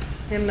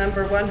 Hymn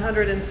number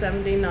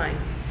 179.